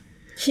safe.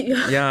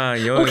 Yeah,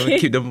 Okay.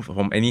 keep them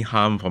from any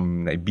harm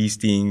from like bee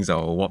stings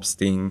or wasp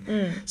sting.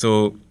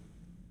 So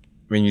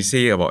when you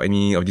say about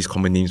any of these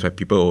common names, right,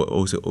 people will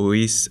also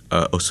always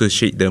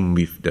associate them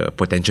with the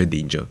potential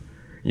danger.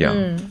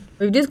 Yeah.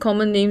 With these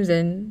common names,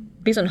 then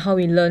based on how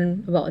we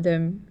learn about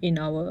them in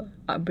our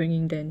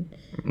upbringing, then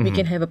we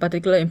can have a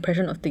particular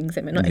impression of things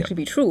that may not actually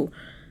be true.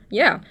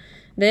 Yeah.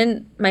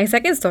 Then my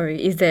second story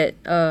is that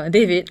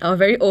David, our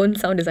very own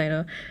sound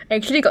designer,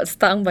 actually got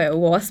stung by a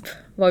wasp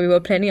while we were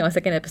planning our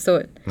second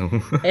episode.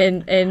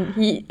 and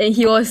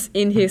he was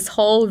in his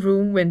hall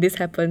room when this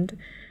happened.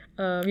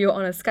 We were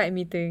on a Skype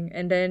meeting,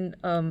 and then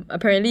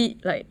apparently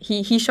like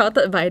he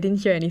shouted, but I didn't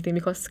hear anything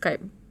because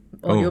Skype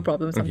audio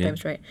problems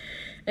sometimes, right?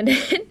 And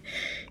then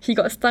he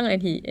got stung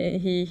and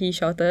he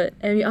shouted,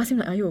 and we asked him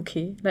like, "Are you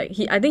okay?" Like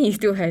I think he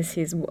still has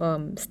his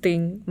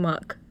sting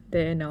mark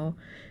there now.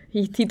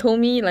 He told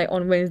me like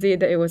on Wednesday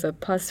that it was a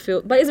pus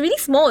filled, but it's really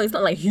small. It's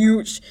not like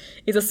huge.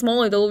 It's a small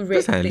little red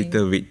Just a thing.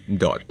 little red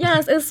dot. Yeah,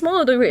 it's a small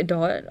little red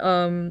dot.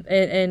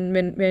 And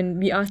when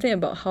we asked him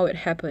about how it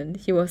happened,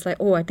 he was like,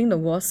 "Oh, I think the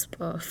wasp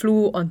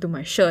flew onto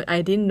my shirt.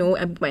 I didn't know.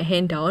 I put my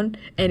hand down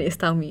and it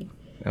stung me."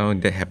 Oh,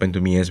 that happened to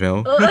me as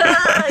well.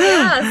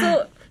 Yeah,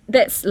 so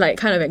that's like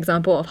kind of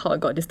example of how it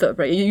got disturbed,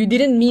 right? You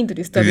didn't mean to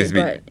disturb it,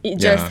 but it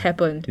just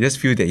happened. You just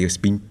feel that you're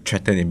being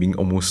threatened and being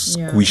almost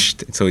Yeah.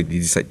 squished, so they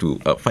decide to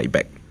fight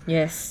back.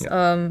 Yes.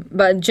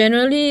 But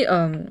generally,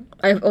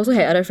 I've also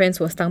had other friends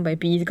who were stung by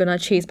bees, gonna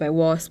chased by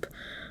wasp,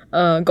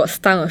 got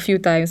stung a few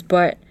times,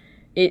 but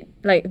it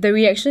like the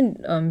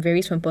reaction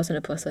varies from person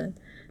to person.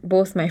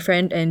 Both my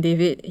friend and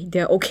David,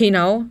 they're okay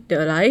now.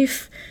 They're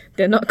alive.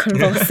 They're not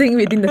convulsing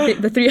within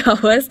the 3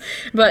 hours.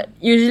 But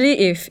usually,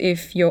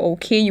 if you're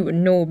okay, you would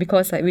know,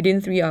 because like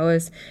within 3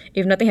 hours,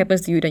 if nothing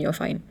happens to you, then you're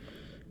fine.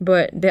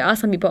 But there are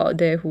some people out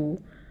there who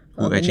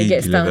Who when actually they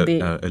get stung,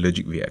 develop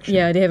allergic reaction.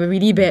 yeah, they have a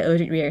really bad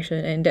allergic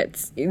reaction, and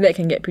that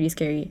can get pretty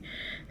scary.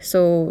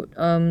 So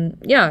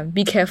yeah,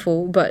 be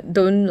careful, but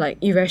don't like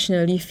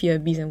irrationally fear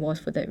bees and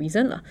wasps for that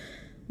reason lah.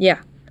 Yeah.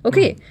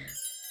 Okay.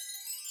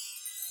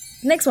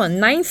 Next one,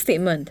 ninth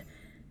statement.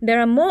 There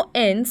are more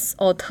ants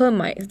or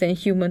termites than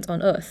humans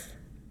on Earth.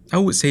 I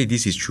would say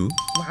this is true.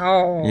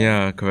 Wow.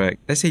 Yeah, correct.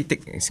 Let's say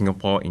take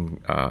Singapore in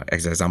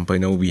as an example.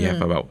 You know, we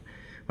have about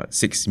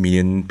 6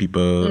 million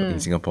people in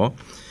Singapore.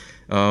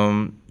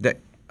 That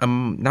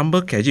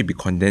number can actually be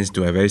condensed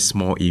to a very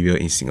small area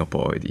in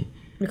Singapore already.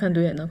 We can't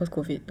do that now because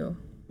COVID though.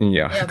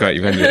 Yeah, correct.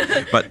 You can do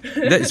it. But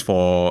that is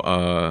for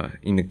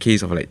in the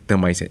case of like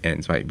termites and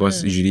ants, right?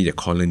 Because usually the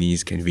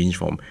colonies can range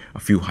from a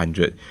few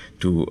hundred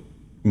to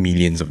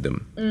millions of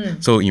them.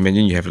 So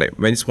imagine you have like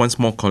when it's one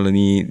small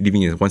colony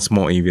living in one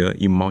small area,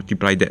 you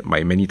multiply that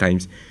by many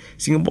times.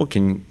 Singapore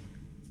can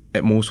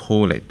at most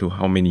hold like to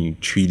how many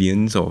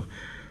trillions of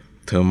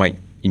termite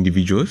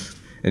individuals,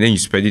 and then you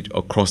spread it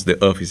across the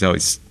earth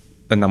itself.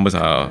 The numbers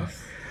are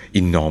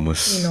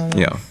enormous.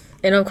 Yeah.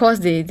 And of course,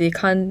 they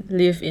can't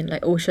live in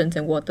like oceans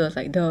and waters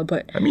like that,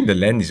 but I mean, the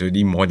land is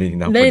already more than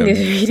enough. land for is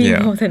them. really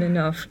Yeah. more than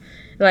enough.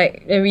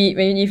 Like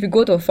if you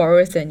go to a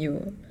forest and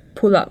you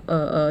pull up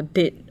a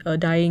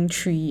dying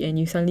tree and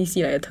you suddenly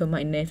see like a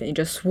termite nest and it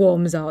just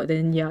swarms out,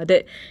 then yeah,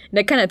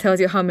 that kind of tells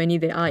you how many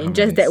there are in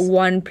just that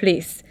one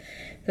place.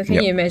 So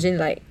can you imagine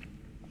like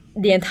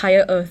the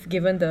entire Earth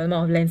given the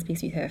amount of land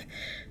space we have?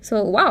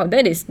 So wow,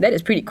 that is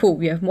pretty cool.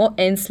 We have more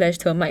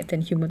ants/termites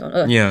than humans on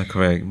Earth. Yeah,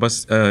 correct.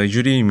 But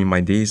usually in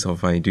my days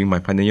of doing my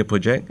final year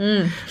project,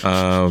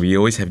 we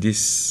always have this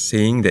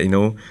saying that, you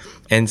know,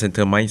 ants and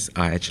termites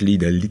are actually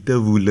the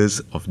little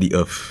rulers of the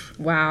earth.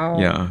 Wow.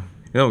 Yeah.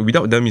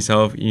 Without them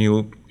itself,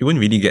 you won't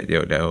really get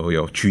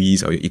your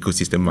trees or your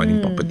ecosystem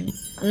running properly.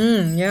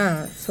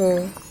 Yeah.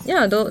 So,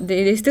 yeah, though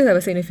they still have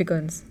a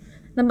significance.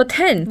 Number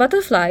 10.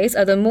 Butterflies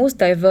are the most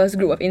diverse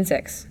group of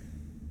insects.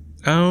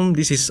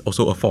 This is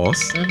also a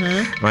false,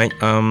 right?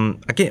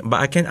 Again,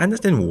 but I can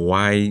understand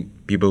why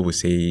people would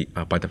say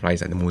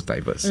butterflies are the most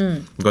diverse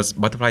because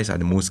butterflies are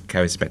the most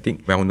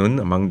charismatic, well known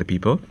among the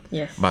people.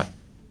 Yes. But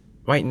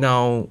right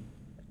now,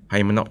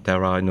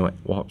 Hymenoptera,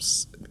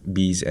 wasps,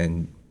 bees,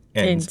 and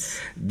ants.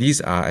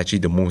 These are actually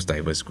the most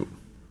diverse group.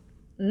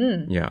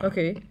 Yeah.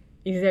 Okay.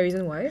 Is there a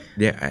reason why?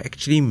 There are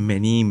actually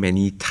many,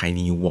 many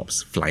tiny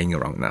wasps flying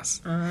around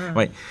us.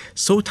 Right?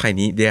 So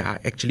tiny, they are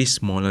actually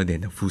smaller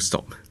than a full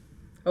stop.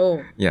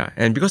 Oh. Yeah,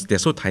 and because they're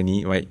so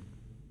tiny, right,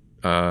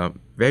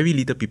 very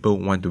little people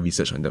want to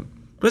research on them.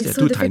 Because It's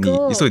they're so too tiny,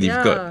 it's so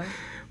difficult. yeah.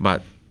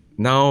 But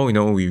now,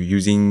 we're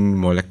using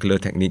molecular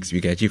techniques,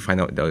 we can actually find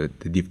out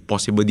the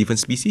possible different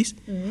species.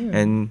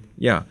 And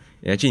yeah,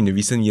 actually in the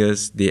recent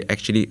years, they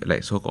actually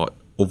so-called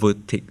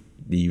overtake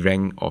the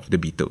rank of the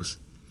beetles.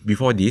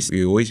 Before this,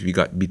 we always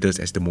regard beetles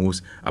as the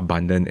most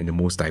abundant and the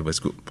most diverse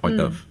group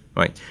on Earth,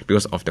 right?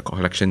 Because of the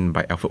collection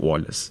by Alfred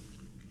Wallace.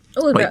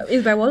 Oh,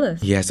 it's by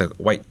Wallace. He has a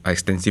quite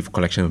extensive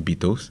collection of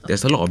beetles.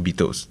 There's a lot of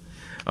beetles.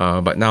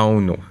 But now,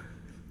 no.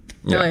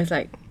 Now it's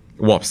like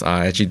wasps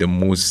are actually the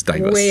most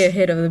diverse. way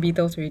ahead of the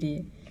beetles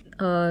already.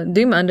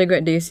 During my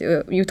undergrad days,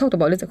 you talked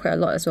about this quite a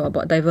lot as well,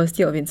 about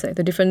diversity of insects,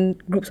 the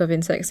different groups of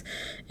insects.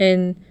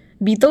 And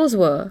beetles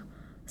were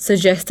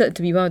suggested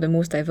to be one of the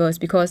most diverse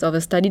because of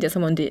a study that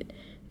someone did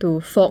to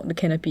fog the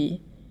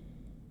canopy.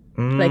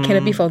 Like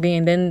canopy fogging,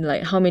 and then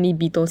like how many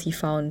beetles he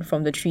found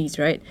from the trees,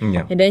 right?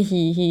 Yeah. And then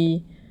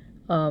he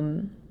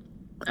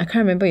I can't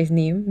remember his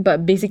name,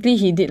 but basically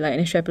he did like an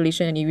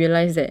extrapolation and he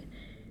realized that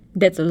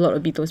that's a lot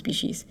of beetle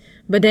species.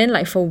 But then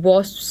like for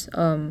wasps,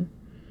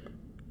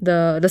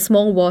 the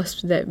small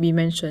wasps that we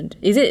mentioned,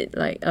 is it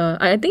like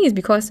I think it's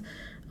because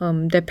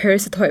they're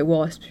parasitoid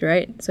wasps,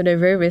 right? So they're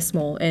very, very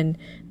small and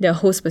they're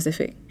host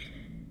specific.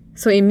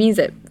 So it means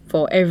that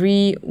for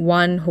every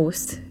one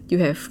host, you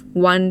have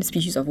one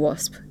species of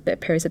wasp that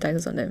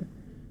parasitizes on them.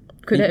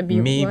 Could that be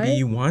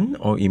maybe why? one,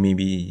 or it may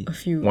be A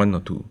few. one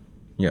or two.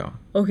 Yeah.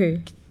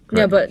 Okay.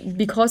 Yeah, but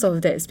because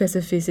of that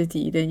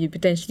specificity, then you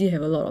potentially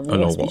have a lot of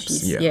wasp wasps,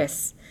 species. yeah.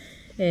 Yes.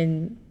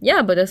 And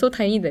yeah, but they're so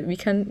tiny that we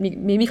can't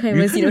maybe can't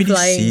You even see can't them really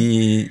flying.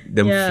 see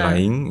them Yeah.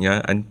 flying,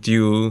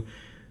 until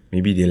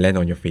maybe they land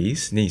on your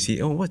face. Then you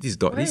see, oh, what's this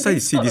dot? Why Then you is start to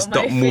this see dot this on my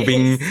dot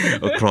moving face?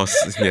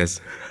 across.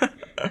 Yes.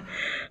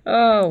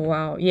 Oh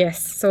wow,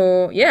 yes.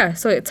 So yeah,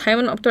 so it's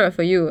Hymenoptera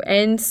for you.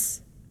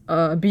 Ants,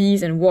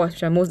 bees and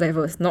wasps are most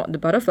diverse, not the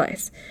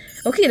butterflies.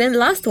 Okay, then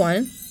last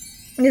one.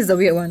 This is a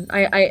weird one.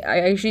 I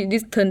actually,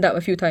 this turned up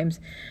a few times.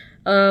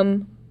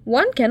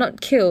 One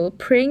cannot kill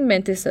praying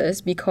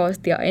mantises because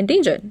they are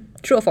endangered.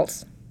 True or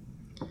false?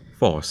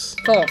 False.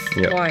 False.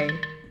 Yeah. Why?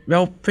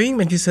 Well, praying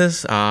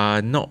mantises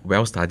are not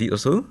well studied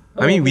also.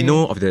 I mean, we Okay.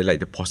 know of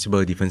the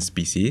possible different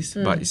species,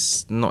 but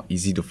it's not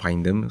easy to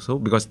find them. So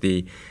because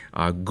they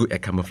are good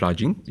at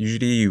camouflaging,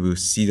 usually you will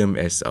see them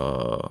as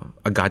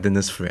a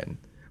gardener's friend,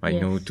 right?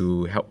 Yes.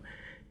 To help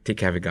take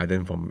care of the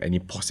garden from any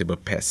possible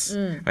pests.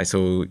 Right?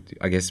 So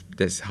I guess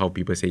that's how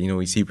people say,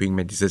 you see praying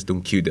mantises,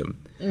 don't kill them.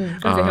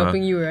 Because they're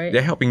helping you, right?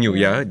 They're helping you,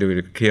 yeah. They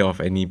will clear off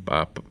any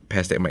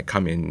pests that might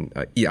come and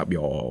eat up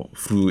your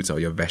fruits or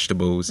your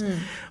vegetables.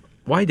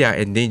 Why they are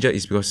endangered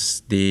is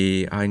because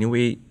they are in a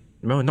way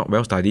not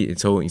well studied,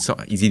 so it's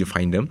not easy to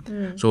find them.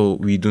 So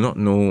we do not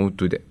know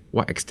to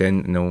what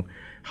extent,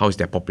 how is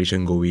their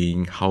population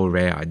going, how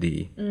rare are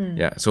they.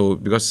 Yeah. So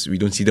because we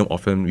don't see them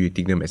often, we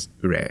take them as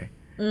rare.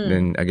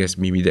 Then I guess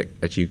maybe that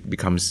actually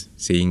becomes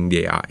saying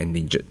they are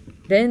endangered.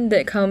 Then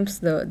that comes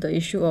the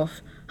issue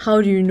of how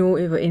do you know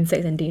if an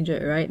insect's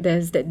endangered, right?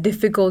 There's that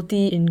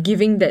difficulty in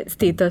giving that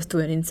status to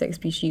an insect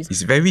species.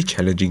 It's very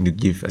challenging to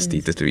give a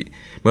status to it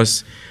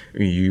because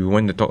you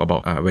want to talk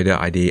about whether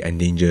are they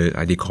endangered,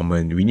 are they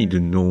common. We need to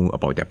know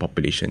about their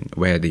population,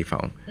 where are they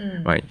found,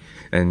 right?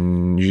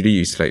 And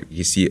usually it's like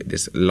you see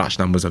there's large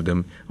numbers of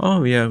them.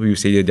 Oh yeah, we will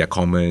say that they're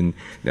common,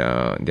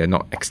 they're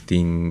not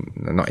extinct,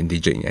 they're not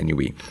endangered in any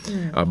way.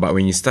 But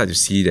when you start to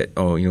see that,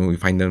 we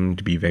find them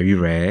to be very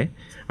rare,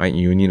 right?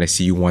 You only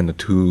see one or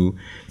two,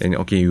 then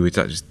okay, you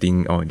start to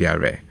think, they are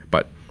rare.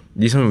 But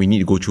this one we need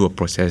to go through a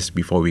process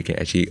before we can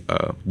actually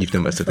give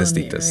them a certain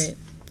Confirm it, status. right?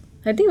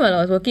 I think when I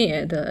was working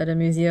at the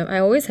museum, I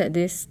always had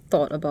this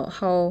thought about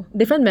how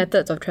different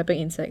methods of trapping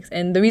insects.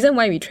 And the reason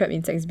why we trap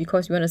insects is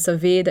because we want to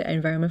survey the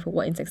environment for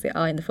what insects they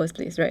are in the first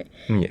place, right?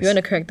 Yes. We want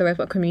to characterize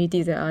what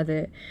communities there are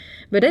there.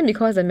 But then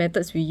because the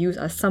methods we use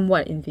are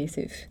somewhat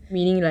invasive,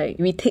 meaning like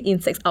we take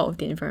insects out of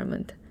the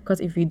environment. Because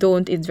if we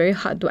don't, it's very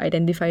hard to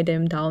identify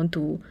them down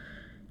to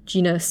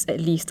genus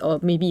at least, or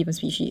maybe even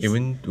species.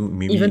 Even to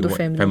maybe Even to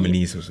family.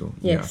 families also.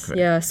 Yes, correct.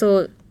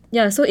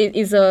 yeah. So it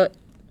is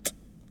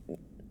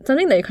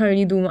something that you can't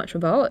really do much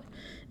about,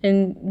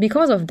 and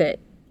because of that,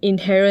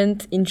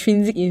 inherent,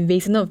 intrinsic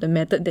invasiveness of the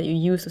method that you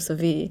use to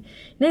survey.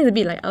 Then it's a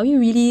bit like, are we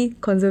really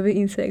conserving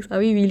insects? Are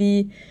we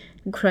really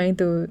trying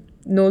to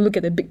look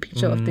at the big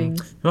picture of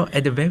things? Well,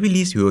 at the very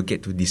least, we will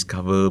get to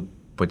discover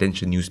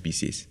potential new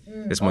species.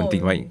 That's one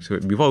thing, right? So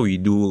before we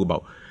do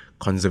about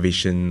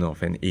conservation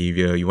of an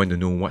area, you want to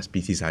know what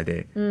species are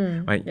there,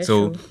 right? That's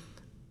So true.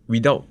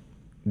 without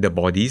the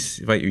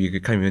bodies, right, we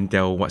can't even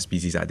tell what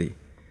species are there.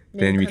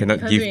 Then we you cannot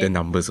can't give do the it.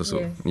 numbers also.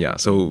 Yes. Yeah,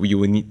 so we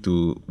will need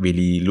to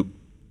really look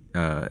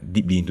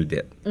deeply into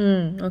that.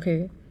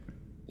 Okay.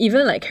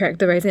 Even like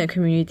characterizing a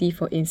community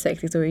for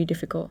insects is already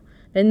difficult.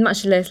 Then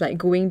much less like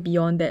going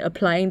beyond that,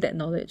 applying that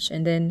knowledge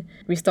and then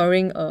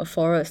restoring a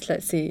forest,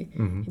 let's say,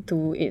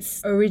 to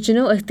its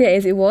original estate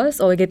as it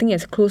was, or getting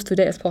as close to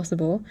that as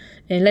possible.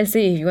 And let's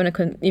say if you want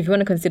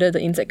to consider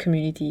the insect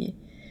community,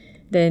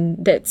 then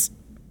that's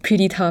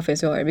pretty tough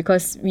as well, right?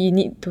 Because we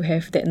need to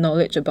have that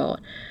knowledge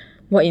about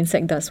what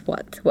insect does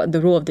what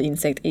the role of the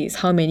insect is,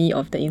 how many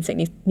of the insect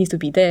needs to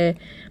be there,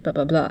 blah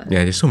blah blah.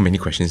 Yeah, there's so many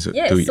questions to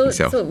it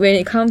itself. So when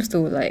it comes to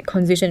like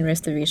conservation and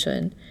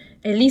restoration,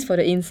 at least for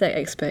the insect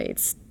aspect,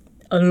 it's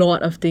a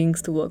lot of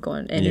things to work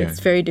on, and Yeah.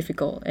 it's very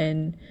difficult.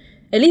 And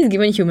at least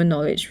given human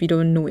knowledge, we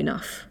don't know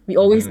enough. We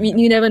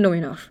never know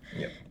enough.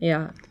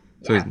 Yeah.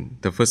 So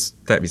the first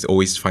step is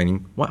always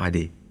finding what are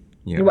they.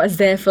 Yeah. What's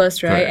there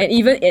first, right? Correct. And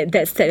even at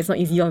that step, it's not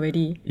easy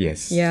already.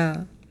 Yes.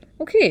 Yeah.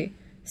 Okay.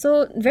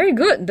 So very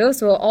good.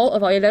 Those were all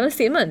of our 11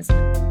 statements.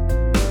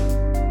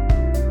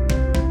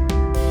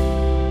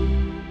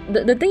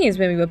 The thing is,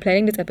 when we were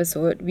planning this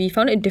episode, we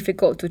found it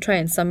difficult to try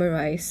and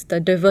summarize the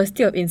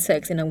diversity of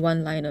insects in a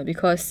one-liner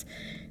because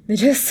they're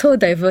just so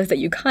diverse that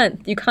you can't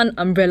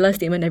umbrella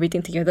statement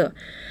everything together.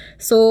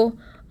 So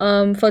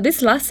for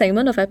this last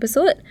segment of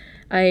episode,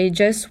 I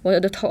just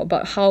wanted to talk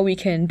about how we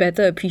can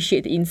better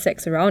appreciate the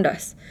insects around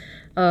us.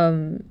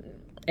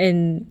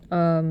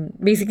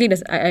 Basically,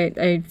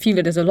 I feel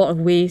that there's a lot of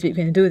ways we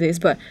can do this.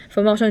 But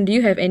for Mao Shan, do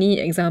you have any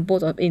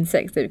examples of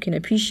insects that we can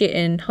appreciate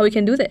and how we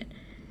can do that?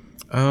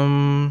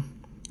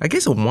 I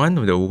guess one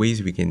of the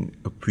ways we can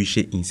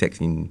appreciate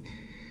insects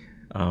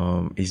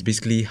is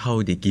basically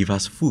how they give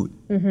us food,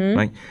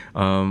 right?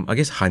 I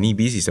guess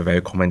honeybees is a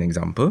very common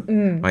example,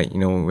 right? You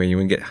know, when you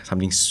want to get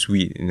something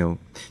sweet, you know,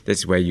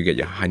 that's where you get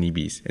your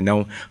honeybees. And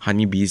now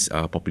honeybees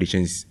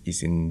population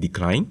is in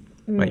decline,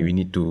 right? We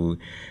need to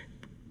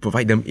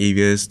provide them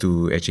areas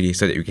to actually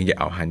so that we can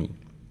get our honey.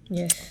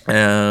 Yes.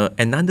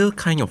 Another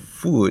kind of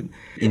food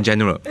in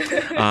general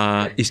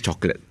is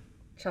chocolate.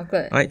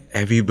 Chocolate. Right?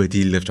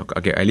 Everybody loves chocolate.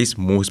 Okay, at least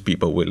most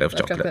people will love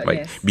chocolate, chocolate, right?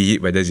 yes. Be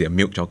it whether it's a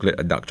milk chocolate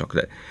or dark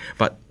chocolate.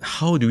 But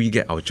how do we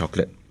get our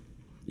chocolate?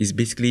 It's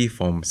basically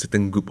from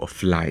certain group of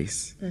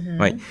flies,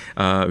 right?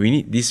 We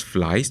need these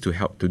flies to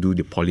help to do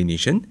the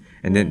pollination,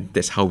 and then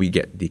that's how we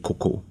get the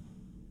cocoa.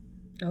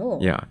 Oh.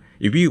 Yeah.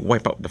 If we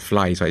wipe out the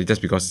flies, right,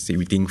 just because say,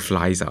 we think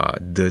flies are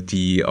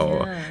dirty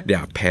or they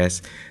are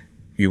pests,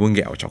 we won't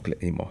get our chocolate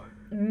anymore.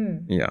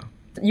 Yeah.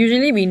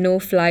 Usually we know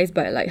flies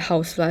by like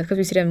house flies because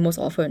we see them most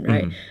often,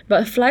 right?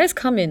 But flies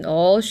come in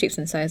all shapes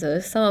and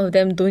sizes. Some of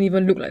them don't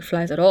even look like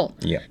flies at all.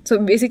 Yeah. So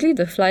basically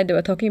the fly that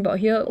we're talking about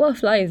here, what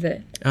fly is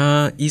it?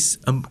 It's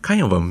a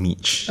kind of a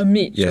midge. A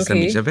midge, Yes, okay.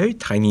 a midge, a very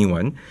tiny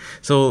one.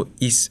 So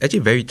it's actually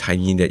very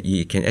tiny that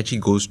it can actually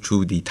go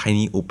through the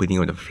tiny opening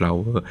of the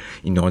flower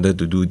in order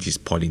to do this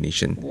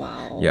pollination.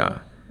 Wow. Yeah.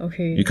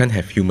 Okay. You can't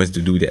have humans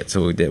to do that,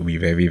 so that will be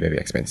very, very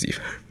expensive.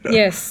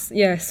 Yes.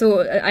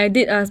 So I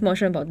did ask Mao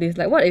Shan about this.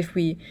 Like, what if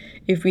we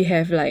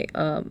have like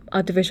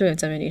artificial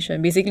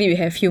insemination? Basically, we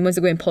have humans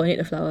to go and pollinate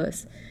the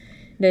flowers.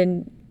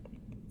 Then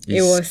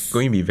It's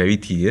going to be very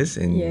tedious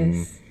and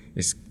Yes.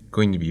 it's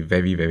going to be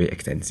very, very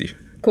extensive.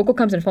 cocoa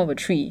comes in the form of a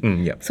tree.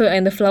 Yeah. So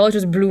and the flowers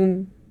just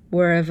bloom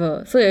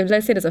wherever. So if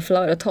let's say there's a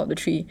flower at the top of the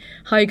tree,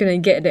 how are you gonna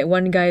get that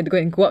one guy to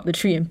go up the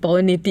tree and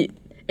pollinate it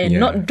and Yeah.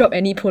 not drop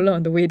any pollen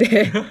on the way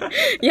there?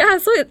 Yeah,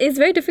 so it's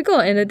very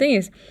difficult. And the thing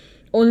is,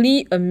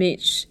 only a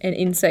midge, an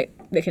insect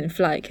that can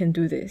fly, can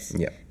do this.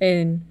 Yeah.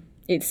 And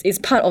it's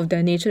part of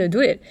their nature to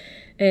do it.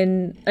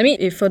 And I mean,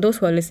 if for those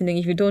who are listening,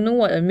 if you don't know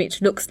what a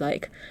midge looks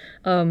like,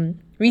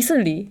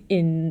 recently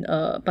in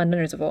Pandan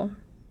Reservoir,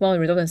 one of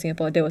the reservoirs in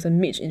Singapore, there was a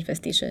midge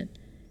infestation.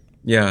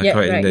 Yeah, Yeah,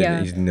 correct. right,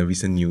 It's in the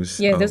recent news.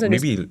 Yeah, there's a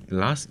maybe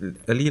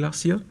early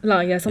last year.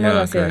 Somewhere Yeah,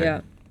 last year, correct.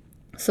 yeah.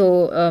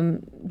 So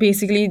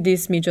basically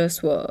these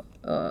midges were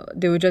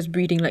they were just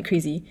breeding like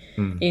crazy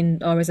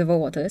in our reservoir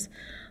waters.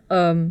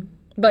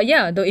 But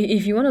yeah, though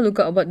if you want to look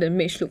up what the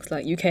midge looks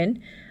like, you can.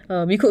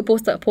 We could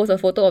post a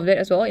photo of that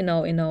as well in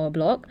our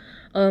blog.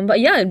 But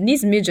yeah,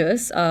 these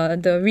midges are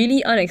the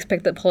really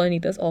unexpected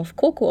pollinators of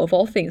cocoa, of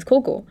all things,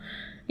 cocoa.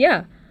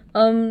 Yeah.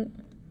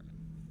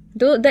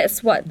 Though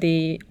that's what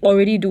they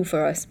already do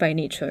for us by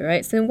nature,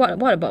 right? So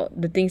what about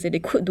the things that they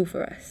could do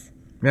for us?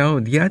 Well,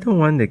 the other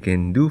one they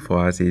can do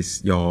for us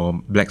is your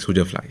black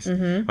soldier flies.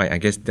 Right, I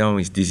guess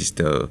this is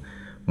the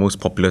most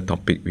popular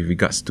topic with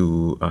regards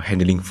to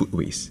handling food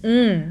waste.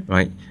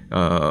 Right,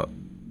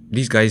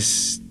 these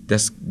guys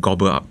just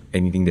gobble up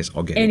anything that's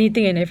organic.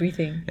 Anything and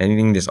everything.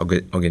 Anything that's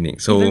organic.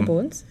 So Even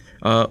bones?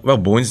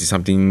 well, bones is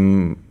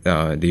something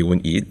they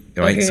won't eat,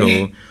 right? Okay. So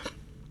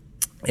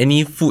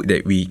any food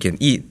that we can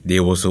eat,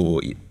 they also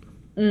will eat.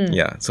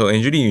 Yeah. So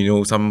usually,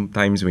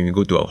 sometimes when we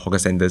go to our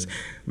hawker centers,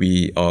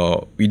 we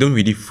don't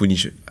really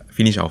finish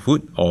our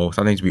food, or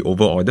sometimes we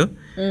over order,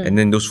 and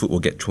then those food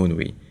will get thrown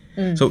away.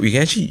 So we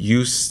can actually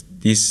use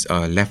these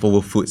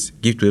leftover foods,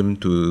 give them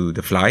to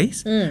the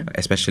flies,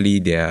 especially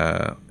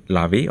their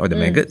larvae or the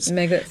maggots.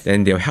 Maggots.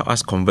 Then they'll help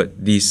us convert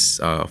these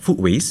food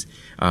waste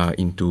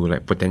into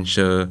like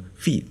potential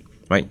feed.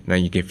 Right now,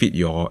 you can feed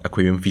your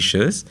aquarium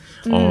fishes,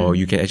 or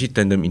you can actually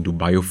turn them into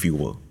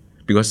biofuel.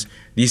 Because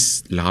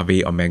these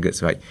larvae or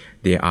maggots, right,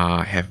 they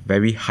have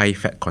very high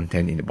fat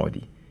content in the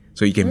body.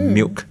 So you can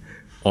milk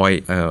oil,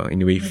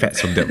 in a way,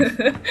 fats from them.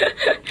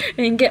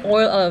 And you can get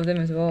oil out of them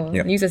as well,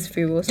 Yep. use as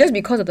fuels. Just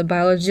because of the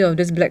biology of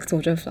this black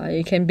soldier fly,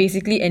 it can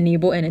basically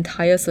enable an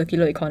entire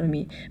circular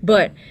economy.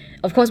 But,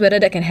 of course, whether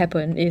that can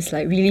happen is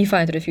like really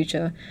far into the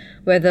future.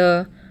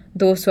 Whether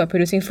those who are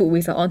producing food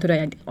waste are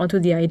onto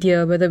the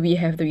idea, whether we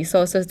have the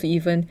resources to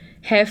even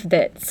have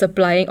that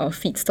supplying of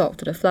feedstock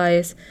to the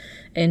flies,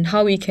 and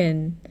how we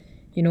can,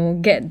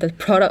 get the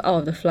product out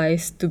of the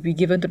flies to be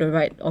given to the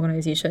right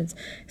organizations.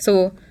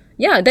 So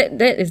yeah, that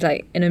is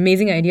like an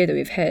amazing idea that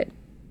we've had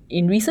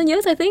in recent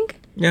years, I think.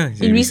 Yeah,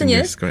 in recent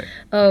years. correct.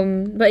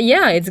 But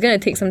yeah, it's gonna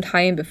take some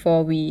time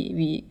before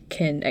we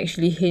can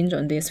actually hinge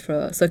on this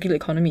for a circular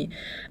economy.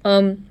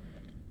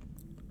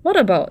 What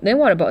about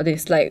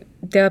this? Like,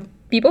 there are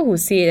people who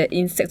say that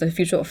insects are the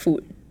future of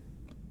food.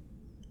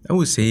 I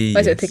would say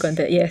What's your yes. take on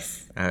that?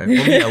 Yes. For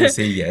me, I would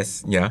say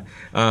yes. Yeah.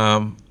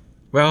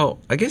 Well,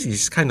 I guess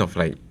it's kind of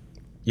like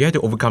you have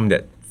to overcome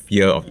that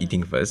fear of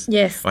eating first.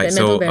 Yes, Right. that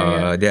So mental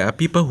barrier. there are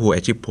people who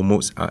actually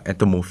promotes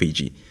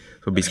entomophagy.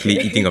 So basically,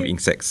 eating of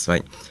insects.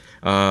 Right.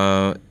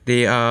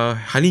 They are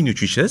highly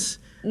nutritious.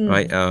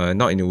 Right.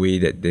 Not in a way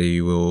that they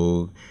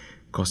will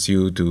cause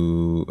you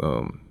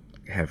to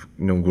have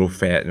grow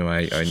fat.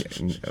 Right. Or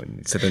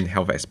certain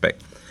health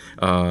aspect.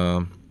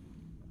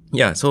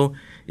 Yeah. So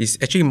it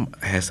actually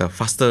has a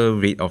faster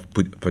rate of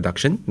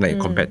production, like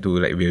compared to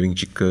like rearing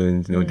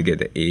chickens, to get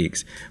the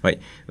eggs, right?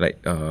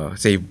 Like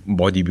say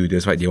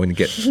bodybuilders, right? They want to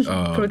get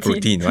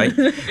protein, right?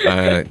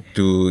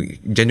 To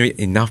generate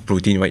enough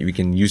protein, right? We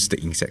can use the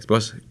insects,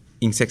 because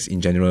insects in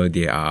general,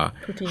 they are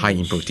high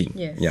in protein.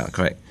 Yes. Yeah,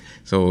 correct.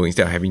 So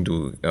instead of having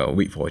to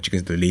wait for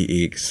chickens to lay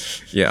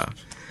eggs, yeah.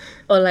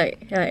 Or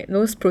like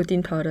those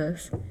protein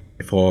powders.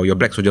 For your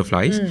black soldier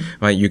flies,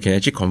 right, you can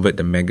actually convert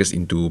the maggots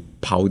into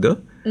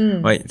powder,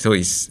 right? So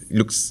it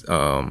looks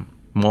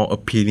more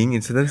appealing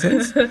in certain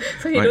sense.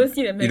 So you right? don't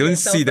see the maggots You don't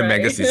itself, see the right?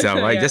 maggots itself,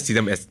 right? Yeah. Just see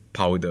them as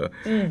powder.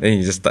 Then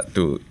you just start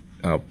to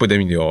put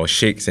them in your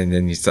shakes, and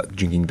then you start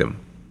drinking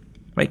them.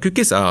 Right,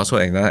 crickets are also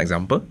another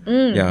example.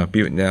 Yeah,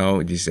 now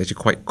it is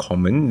actually quite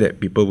common that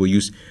people will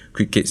use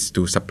crickets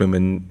to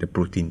supplement the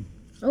protein.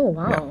 Oh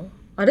wow.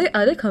 Are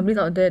there companies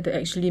out there that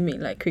actually make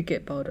like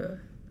cricket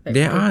powder? Like,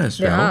 There are as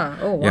well. There are.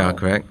 Oh wow. Yeah,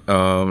 correct.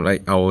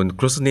 Like our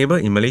closest neighbor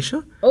in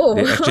Malaysia, Oh.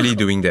 they're actually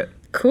doing that.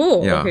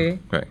 Cool. Yeah, Okay.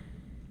 correct.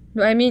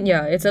 No, I mean,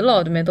 yeah, it's a lot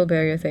of the mental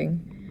barrier thing.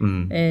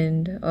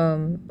 And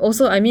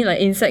also, I mean, like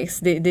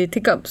insects, they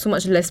take up so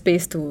much less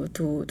space to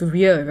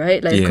rear, right?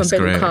 Like Yes,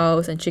 compared correct. to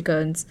cows and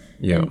chickens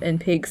Yeah. and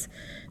pigs.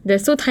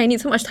 They're so tiny,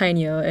 so much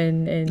tinier,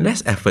 and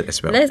Less effort as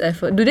well. less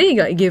effort. Do they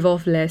like give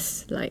off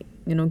less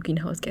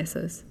greenhouse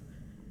gases?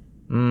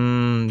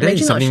 That actually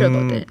is not something. sure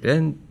about that.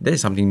 Then that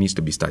is something needs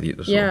to be studied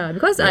also. Yeah,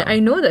 because I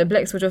know that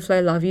black soldier fly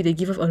larvae, they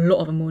give off a lot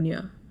of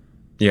ammonia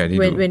Yeah, they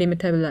when do. they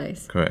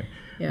metabolize. Correct.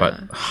 Yeah.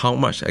 But how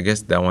much? I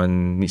guess that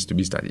one needs to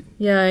be studied.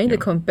 Yeah, I need to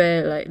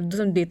compare, like, do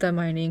some data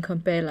mining,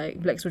 compare, like,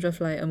 black soldier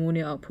fly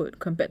ammonia output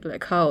compared to,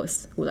 like,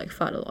 cows who, like,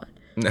 fart a lot.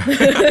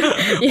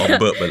 Or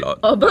burp a lot.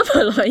 Or burp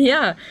a lot,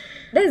 yeah.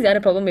 That's the other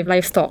problem with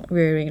livestock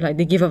rearing. Like,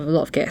 they give up a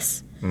lot of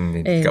gas.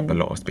 They take up a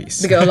lot of space.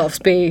 They get a lot of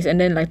space, and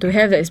then, like, to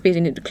have that space, you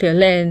need to clear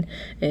land,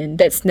 and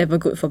that's never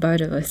good for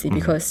biodiversity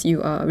because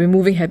you are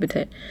removing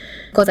habitat.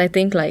 Because I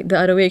think, like, the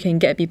other way you can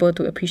get people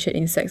to appreciate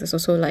insects is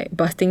also, like,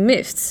 busting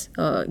myths,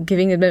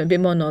 giving them a bit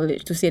more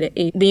knowledge to say that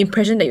the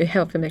impression that you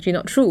have of them is actually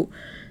not true.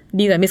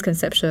 These are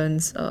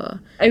misconceptions.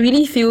 I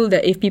really feel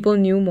that if people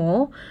knew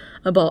more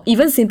about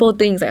even simple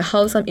things, like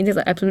how some insects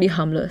are absolutely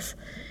harmless,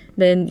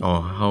 then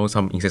Or how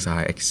some insects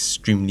are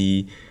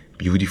extremely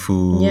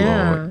beautiful,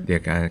 Yeah. or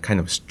they're kind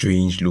of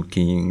strange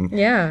looking.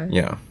 yeah.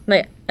 Yeah.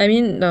 Like, I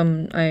mean,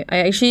 I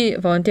actually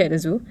volunteer at the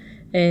zoo,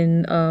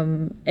 and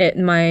at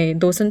my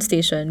docent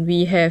station,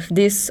 we have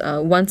this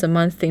once a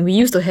month thing. We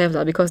used to have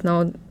that because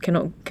now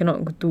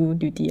cannot do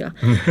duty lah.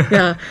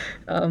 Yeah.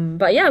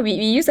 But yeah, we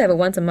used to have a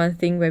once a month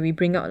thing where we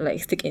bring out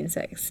like stick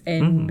insects,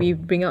 and we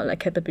bring out like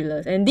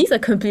caterpillars, and these are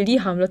completely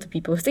harmless to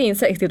people. Stick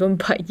insects, they don't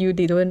bite you,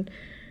 they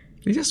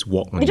just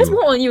walk on They just you.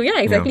 walk on you,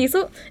 yeah, exactly. Yeah.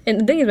 So, and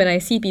the thing is, when I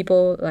see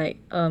people like,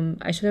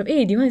 I show them,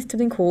 hey, do you want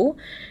something cool?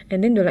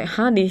 And then they're like,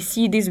 huh? They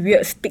see this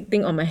weird stick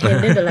thing on my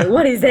hand. Then they're like,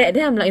 what is that?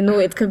 Then I'm like, no,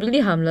 it's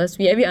completely harmless.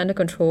 We have it under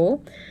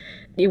control.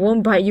 It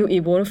won't bite you. It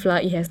won't fly.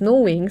 It has no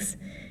wings.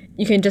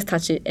 you can just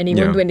touch it and it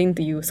Yeah. won't do anything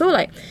to you. So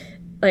like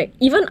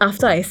even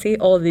after I say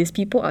all this,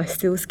 people are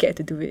still scared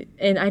to do it.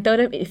 And I tell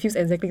them it feels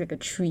exactly like a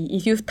tree.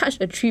 If you've touched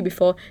a tree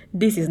before,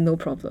 this is no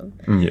problem.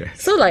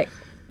 Yes. So like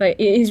it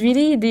is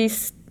really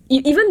this.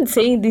 Even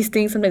saying these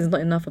things sometimes is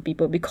not enough for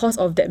people because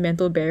of that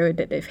mental barrier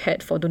that they've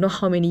had for don't know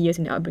how many years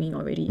in their upbringing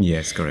already.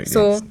 Yes, correct.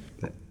 So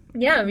yes.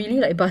 yeah, really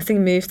like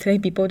busting myths,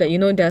 telling people that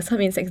there are some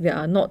insects that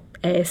are not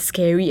as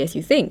scary as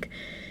you think.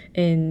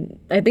 And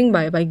I think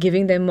by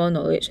giving them more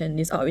knowledge and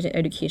this outreach and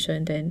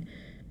education, then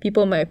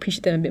people might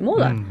appreciate them a bit more.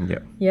 Yeah.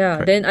 Yeah.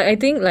 Correct. Then I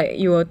think like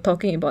you were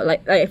talking about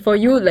like for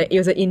you, like it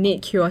was an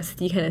innate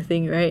curiosity kind of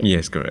thing, right?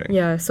 Yes, correct.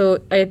 Yeah. So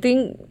I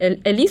think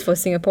at least for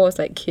Singapore's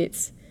like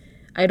kids,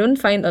 I don't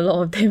find a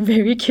lot of them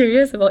very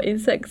curious about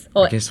insects.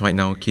 Or I guess right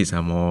now kids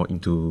are more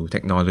into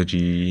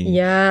technology.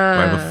 Yeah.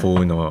 Whatever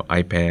phone or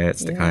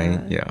iPads, the Yeah.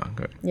 kind. Yeah,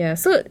 correct. yeah,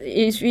 so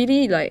it's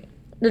really like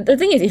the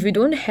thing is if you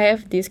don't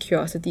have this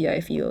curiosity,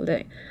 I feel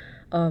that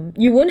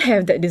you won't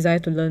have that desire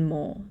to learn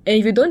more. And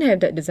if you don't have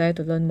that desire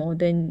to learn more,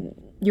 then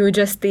you will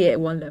just stay at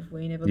one level.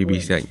 You never You'll go be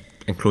and- like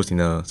enclosed in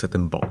a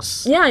certain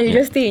box. Yeah, you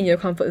just stay in your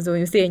comfort zone,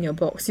 you stay in your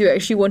box. You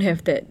actually won't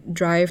have that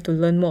drive to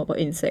learn more about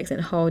insects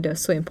and how they're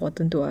so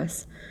important to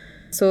us.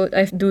 So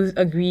I do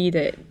agree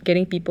that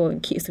getting people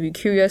and kids to be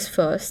curious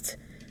first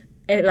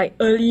and like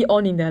early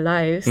on in their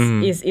lives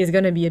is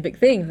gonna be a big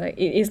thing. Like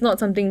it's not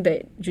something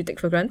that you take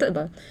for granted,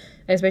 but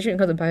especially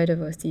when it comes to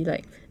biodiversity,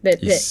 like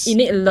that Yes.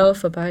 innate love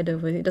for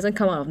biodiversity, it doesn't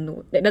come out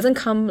of it doesn't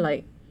come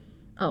like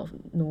out of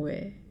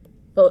nowhere.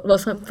 Well, for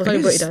some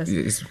people it does.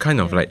 It's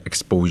kind of like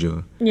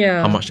exposure.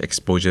 Yeah. How much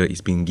exposure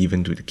is being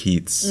given to the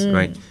kids,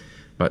 right?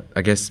 But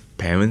I guess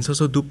parents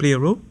also do play a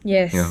role.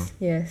 Yes. Yeah.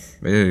 Yes.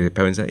 Whether the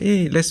parents say,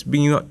 hey, let's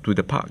bring you out to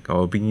the park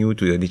or bring you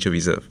to the nature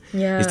reserve.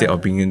 Yeah. Instead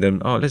of bringing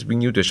them, oh, let's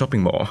bring you to a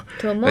shopping mall.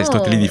 To a mall. That's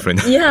totally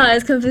different. Yeah,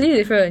 it's completely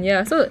different.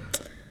 Yeah. So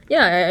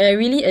yeah, I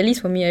really, at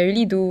least for me, I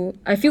really do.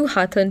 I feel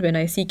heartened when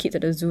I see kids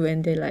at the zoo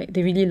and they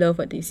really love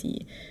what they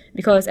see.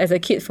 Because as a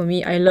kid, for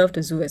me, I love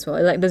the zoo as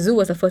well. Like the zoo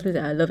was the first place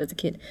that I loved as a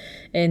kid,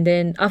 and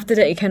then after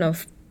that, it kind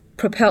of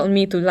propelled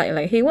me to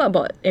like, hey, what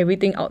about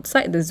everything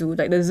outside the zoo?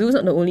 Like the zoo's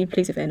not the only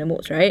place with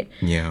animals, right?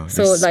 Yeah,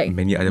 So there's like,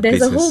 many other there's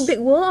places. a whole big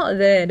world out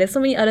there. There's so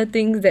many other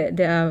things that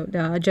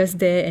are just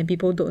there and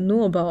people don't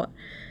know about.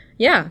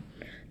 Yeah.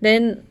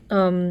 Then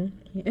and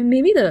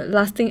maybe the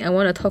last thing I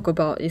want to talk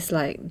about is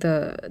like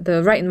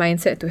the right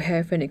mindset to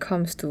have when it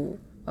comes to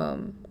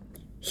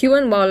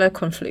human wildlife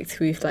conflict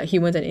with like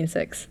humans and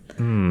insects.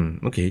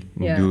 Okay,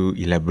 Yeah. you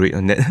elaborate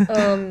on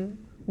that.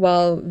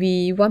 While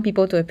we want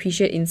people to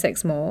appreciate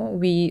insects more,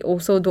 we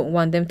also don't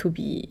want them to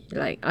be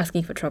like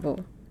asking for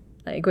trouble.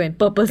 Like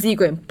purposely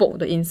go and poke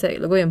the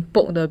insect, like, go and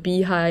poke the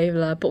beehive,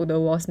 poke the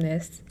wasp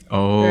nest.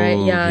 Oh, Right?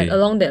 Yeah, okay.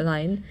 along that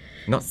line.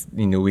 Not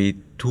in a way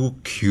too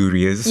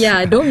curious.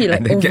 Yeah, don't be,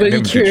 like, and then get overly them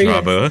into curious.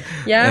 trouble.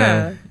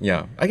 Yeah.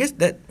 Yeah. I guess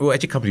that will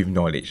actually come with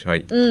knowledge,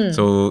 right?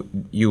 So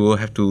you will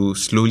have to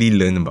slowly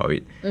learn about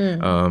it.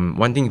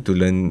 One thing to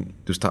learn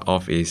to start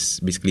off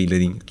is basically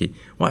learning, okay,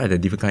 what are the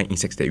different kind of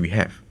insects that we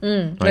have?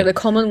 Like the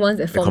common ones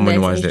that form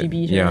nests in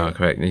HDBs, yeah, right?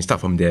 correct. Then you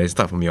start from there,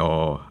 start from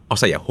your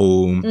outside your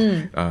home,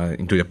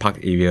 into the park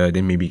area,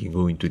 then maybe you can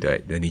go into the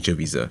nature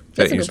reserve.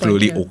 So That's a you good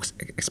point, slowly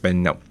yeah.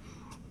 expand out.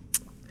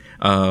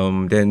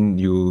 Then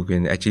you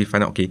can actually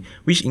find out, okay,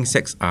 which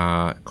insects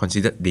are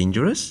considered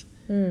dangerous.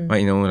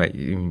 Right, like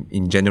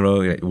in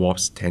general, like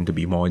wasps tend to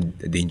be more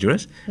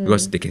dangerous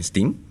because they can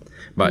sting.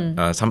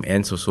 But some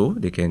ants also,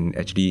 they can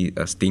actually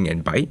sting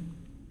and bite.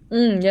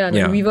 Yeah, the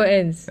Yeah. river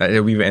ends.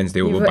 The river ants,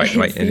 they will River bite,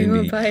 right? ants, And they then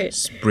will they bite.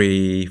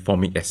 spray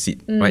formic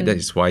acid, right? That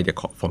is why they're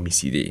called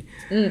formicidae,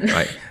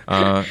 right?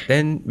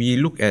 Then we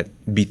look at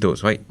beetles,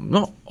 right?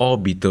 Not all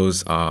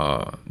beetles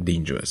are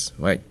dangerous,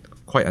 right?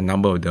 Quite a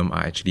number of them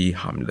are actually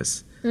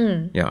harmless.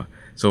 Yeah.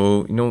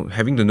 So,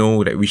 having to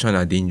know that which one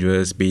are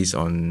dangerous based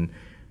on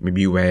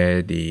maybe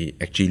where they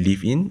actually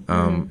live in,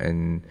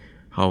 and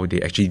how they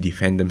actually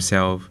defend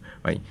themselves,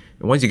 right?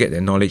 Once you get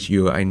that knowledge,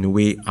 you are in a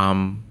way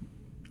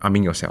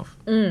arming yourself.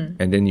 And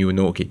then you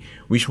know, okay,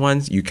 which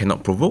ones you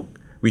cannot provoke,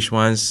 which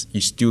ones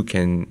you still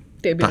can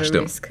Take a bit of touch a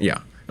them. risk. Yeah.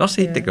 Not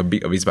say take a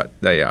big risk, but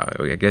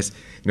I guess,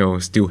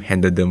 still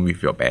handle them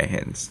with your bare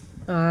hands.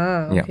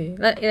 Ah, Yeah. okay.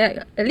 Like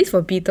at least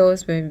for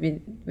beetles, when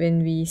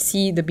we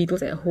see the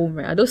beetles at home,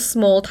 right, are those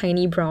small,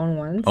 tiny brown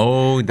ones?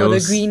 Oh, Or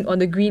those.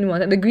 the green one,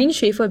 like the green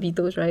Schaefer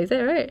beetles, right? Is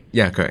that right?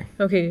 Yeah, correct.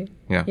 Okay.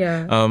 Yeah.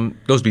 Yeah.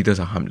 Those beetles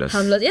are harmless.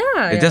 Harmless, yeah.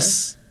 They're yeah.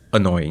 just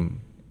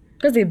annoying.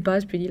 Because they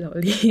buzz pretty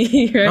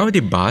loudly, right? Now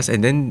they buzz,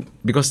 and then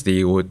because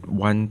they would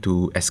want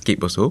to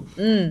escape also,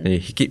 they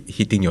keep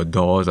hitting your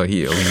doors or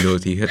hit your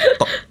windows. They hit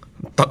tock,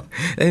 tock.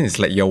 Then it's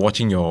like you're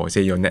watching your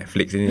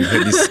Netflix, and you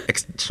hear this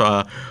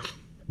extra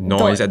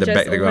noise Dot at the just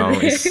background.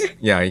 over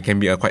there. It can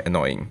be quite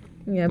annoying.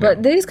 Yeah,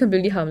 but that is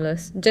completely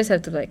harmless. Just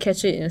have to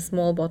catch it in a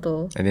small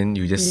bottle. And then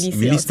you just Release it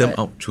release them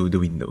outside. out through the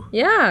window.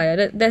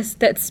 Yeah,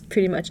 that's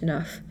pretty much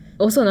enough.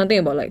 Also, another thing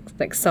about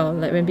like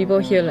sound, like when people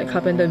hear like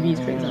carpenter bees,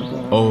 for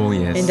example, Oh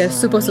yes. and they're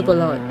super super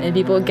loud, and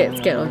people get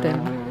scared of them.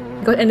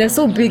 And they're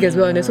so big as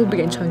well, and they're so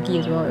big and chunky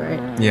as well, right?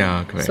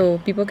 Yeah, correct. So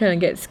people kind of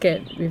get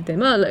scared with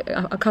them. Like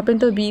a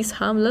carpenter bee's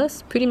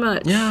harmless, pretty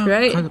much, yeah,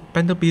 right?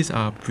 Carpenter bees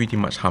are pretty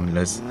much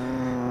harmless.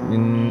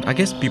 I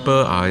guess people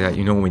are like,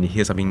 when they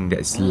hear something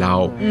that's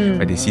loud,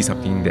 when they see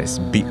something that's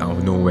big out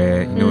of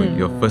nowhere,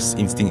 your first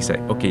instinct is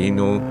like, okay,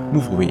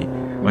 move away,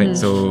 right?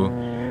 So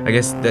I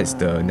guess that's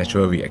the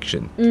natural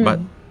reaction. But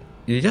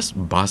they just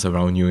buzz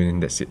around you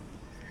and that's it.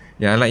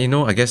 Yeah, like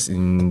I guess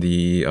in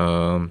the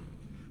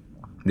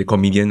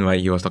comedian,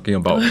 right, he was talking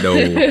about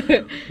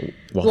the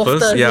wafters.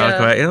 Wafters, yeah.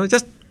 Correct.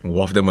 Just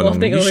waft them along.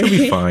 Wafting You should away.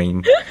 be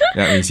fine.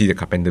 Yeah, when you see the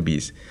carpenter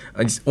bees.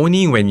 It's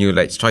only when you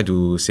like try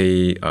to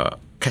say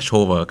catch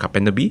hold of a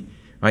carpenter bee,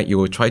 right? You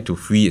will try to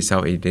free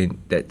itself, and then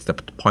that's the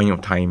point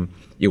of time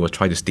it will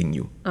try to sting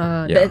you.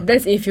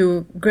 That's if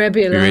you grab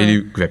it. You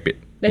really grab it.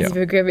 That's if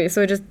you grab it.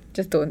 So just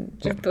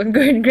don't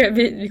go and grab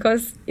it,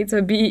 because it's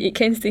a bee. It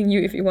can sting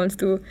you if it wants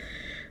to.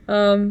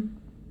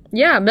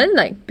 But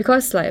then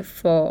because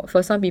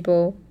for some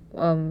people,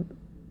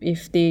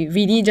 if they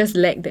really just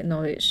lack that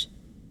knowledge,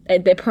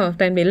 at that point of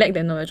time they lack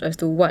that knowledge as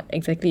to what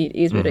exactly it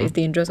is, whether it's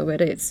dangerous or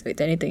whether it's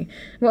anything.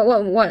 What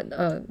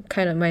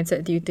kind of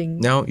mindset do you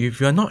think? Now,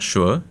 if you're not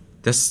sure,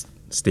 just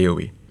stay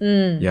away.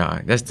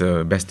 Yeah, that's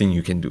the best thing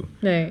you can do.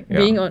 Right. Yeah.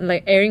 Being on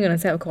erring on the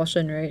side of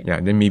caution, right? Yeah,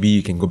 then maybe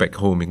you can go back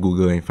home and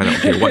Google and find out,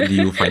 okay, what do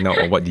you find out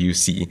or what do you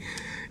see?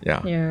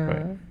 Yeah.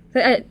 Yeah.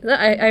 Right.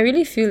 I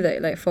really feel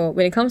like for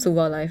when it comes to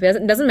wildlife,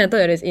 it doesn't matter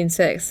whether it's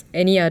insects,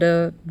 any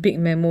other big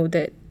mammal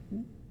that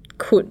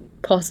could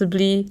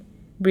possibly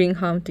bring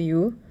harm to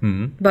you.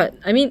 But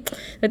I mean,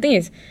 the thing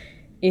is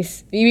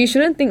we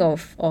shouldn't think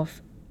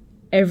of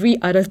every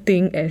other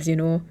thing as,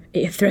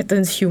 it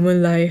threatens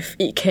human life,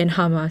 it can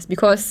harm us,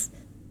 because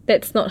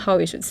that's not how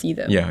we should see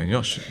them. Yeah, you're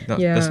not sure.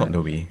 That's not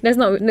the way. That's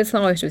not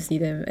how I should see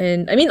them.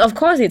 And I mean, of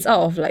course, it's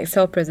out of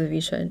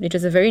self-preservation, which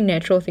is a very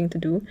natural thing to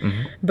do.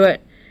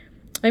 But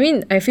I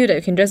mean, I feel that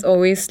you can just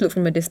always look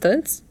from a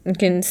distance. You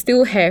can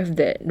still have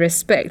that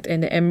respect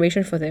and the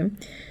admiration for them,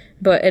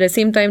 but at the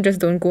same time, just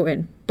don't go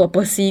and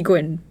purposely go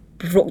and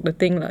provoke the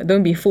thing.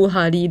 Don't be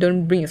foolhardy.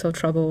 Don't bring yourself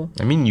trouble.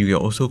 I mean, you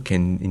also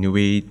can, in a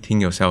way,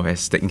 think yourself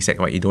as the insect,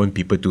 right? You don't want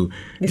people to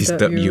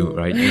disturb you,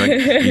 right?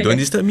 You don't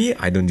disturb me,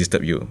 I don't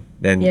disturb you.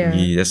 Then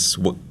we just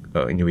work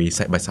in a way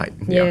side by side.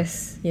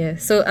 Yes.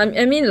 So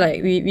I mean,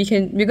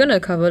 we're gonna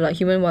cover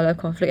human wildlife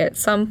conflict at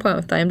some point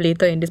of time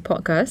later in this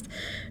podcast,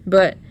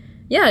 but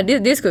yeah,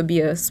 this could be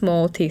a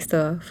small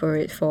taster for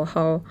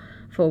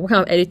what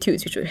kind of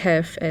attitudes we should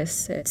have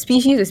as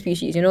species to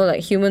species.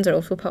 Humans are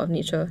also part of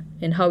nature,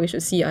 and how we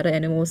should see other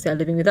animals that are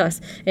living with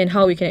us, and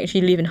how we can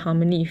actually live in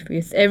harmony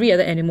with every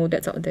other animal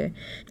that's out there.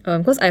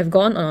 Because I've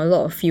gone on a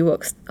lot of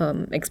fieldwork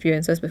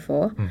experiences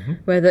before,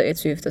 whether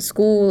it's with the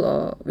school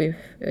or with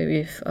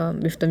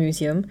the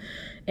museum.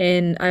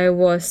 And I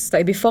was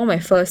before my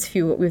first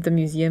fieldwork with the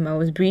museum, I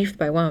was briefed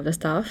by one of the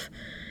staff,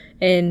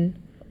 and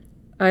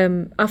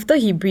after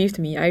he briefed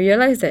me, I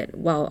realized that,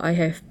 wow, I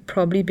have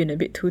probably been a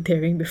bit too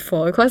daring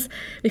before, because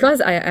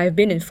I've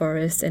been in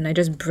forests and I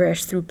just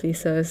brash through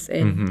places,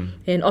 and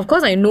of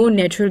course I know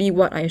naturally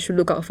what I should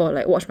look out for,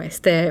 watch my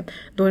step,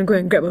 don't go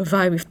and grab a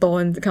vine with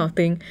thorns, that kind of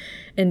thing,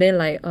 and then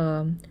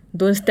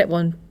don't step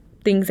on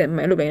things that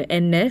might look like an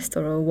ant nest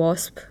or a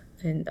wasp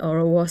or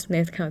a wasp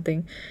nest kind of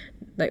thing.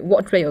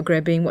 Watch where you're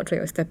grabbing, watch where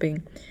you're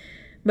stepping.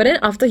 But then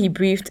after he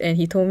briefed and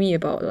he told me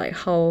about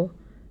how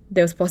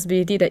there was a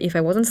possibility that if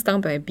I wasn't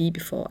stung by a bee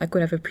before, I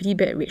could have a pretty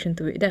bad reaction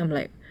to it. Then I'm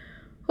like,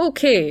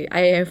 okay, I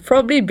have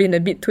probably been a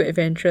bit too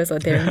adventurous or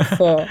daring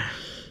before.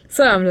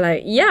 So I'm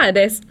like, yeah,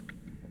 there's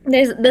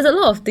a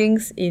lot of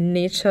things in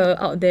nature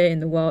out there in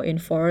the wild, in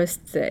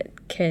forests, that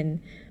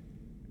can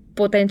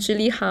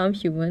potentially harm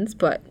humans,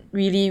 but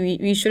really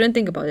we shouldn't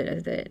think about it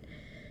as that.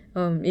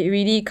 It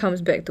really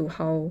comes back to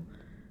how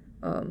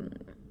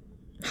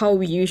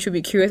we should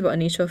be curious about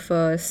nature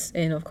first,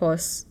 and of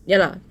course,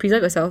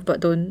 preserve yourself,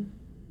 but don't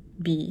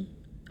be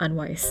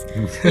unwise.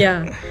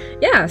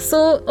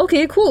 So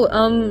okay, cool.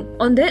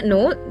 On that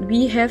note,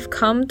 we have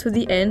come to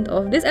the end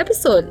of this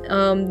episode.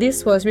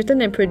 This was written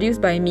and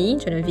produced by me,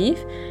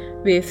 Genevieve,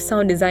 with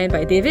sound design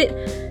by David.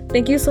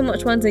 Thank you so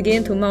much once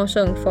again to Mao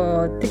Sheng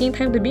for taking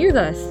time to be with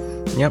us.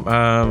 Yep,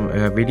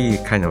 I really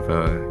kind of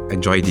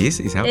enjoy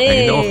this.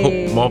 I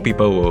hope more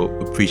people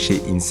will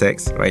appreciate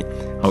insects, right?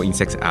 How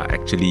insects are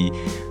actually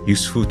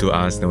useful to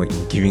us, in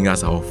giving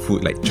us our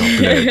food like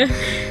chocolate.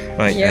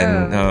 Right,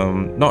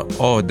 and not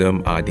all of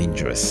them are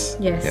dangerous.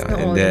 Yes,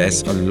 and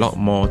there's a lot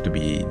more to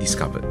be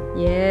discovered.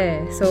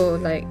 Yeah, so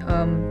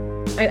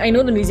I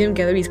know the museum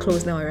gallery is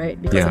closed now,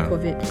 right? Because of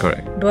COVID.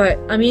 Correct. But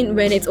I mean,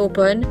 when it's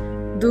open,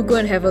 do go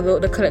and have a look.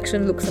 The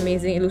collection looks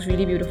amazing. It looks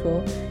really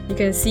beautiful. You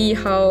can see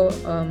how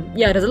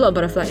there's a lot of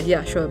butterflies.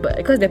 Yeah, sure, but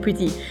because they're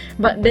pretty.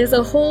 But there's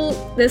so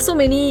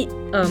many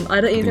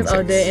other insects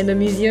out there, and the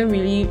museum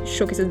really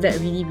showcases that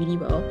really, really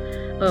well.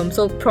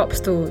 So props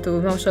to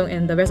Mao Sheng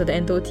and the rest of the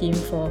Ento team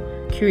for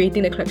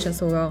curating the collection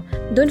so well.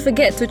 Don't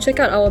forget to check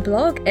out our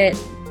blog at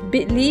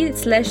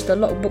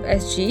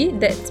bit.ly/thelogbookSG.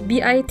 That's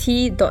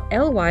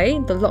bit.ly,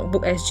 the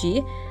logbook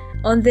SG.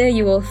 On there,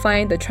 you will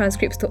find the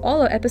transcripts to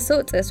all our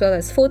episodes, as well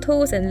as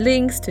photos and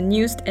links to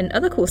news and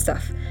other cool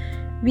stuff.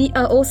 We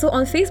are also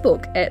on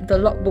Facebook at The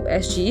Logbook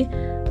SG.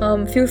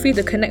 Feel free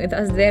to connect with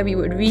us there. We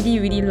would really,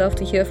 really love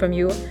to hear from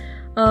you.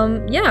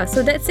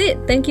 So that's it.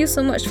 Thank you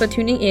so much for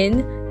tuning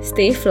in.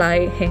 Stay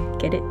fly.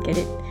 Get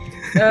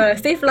it?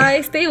 Stay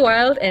fly, stay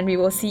wild, and we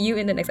will see you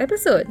in the next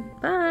episode.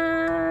 Bye!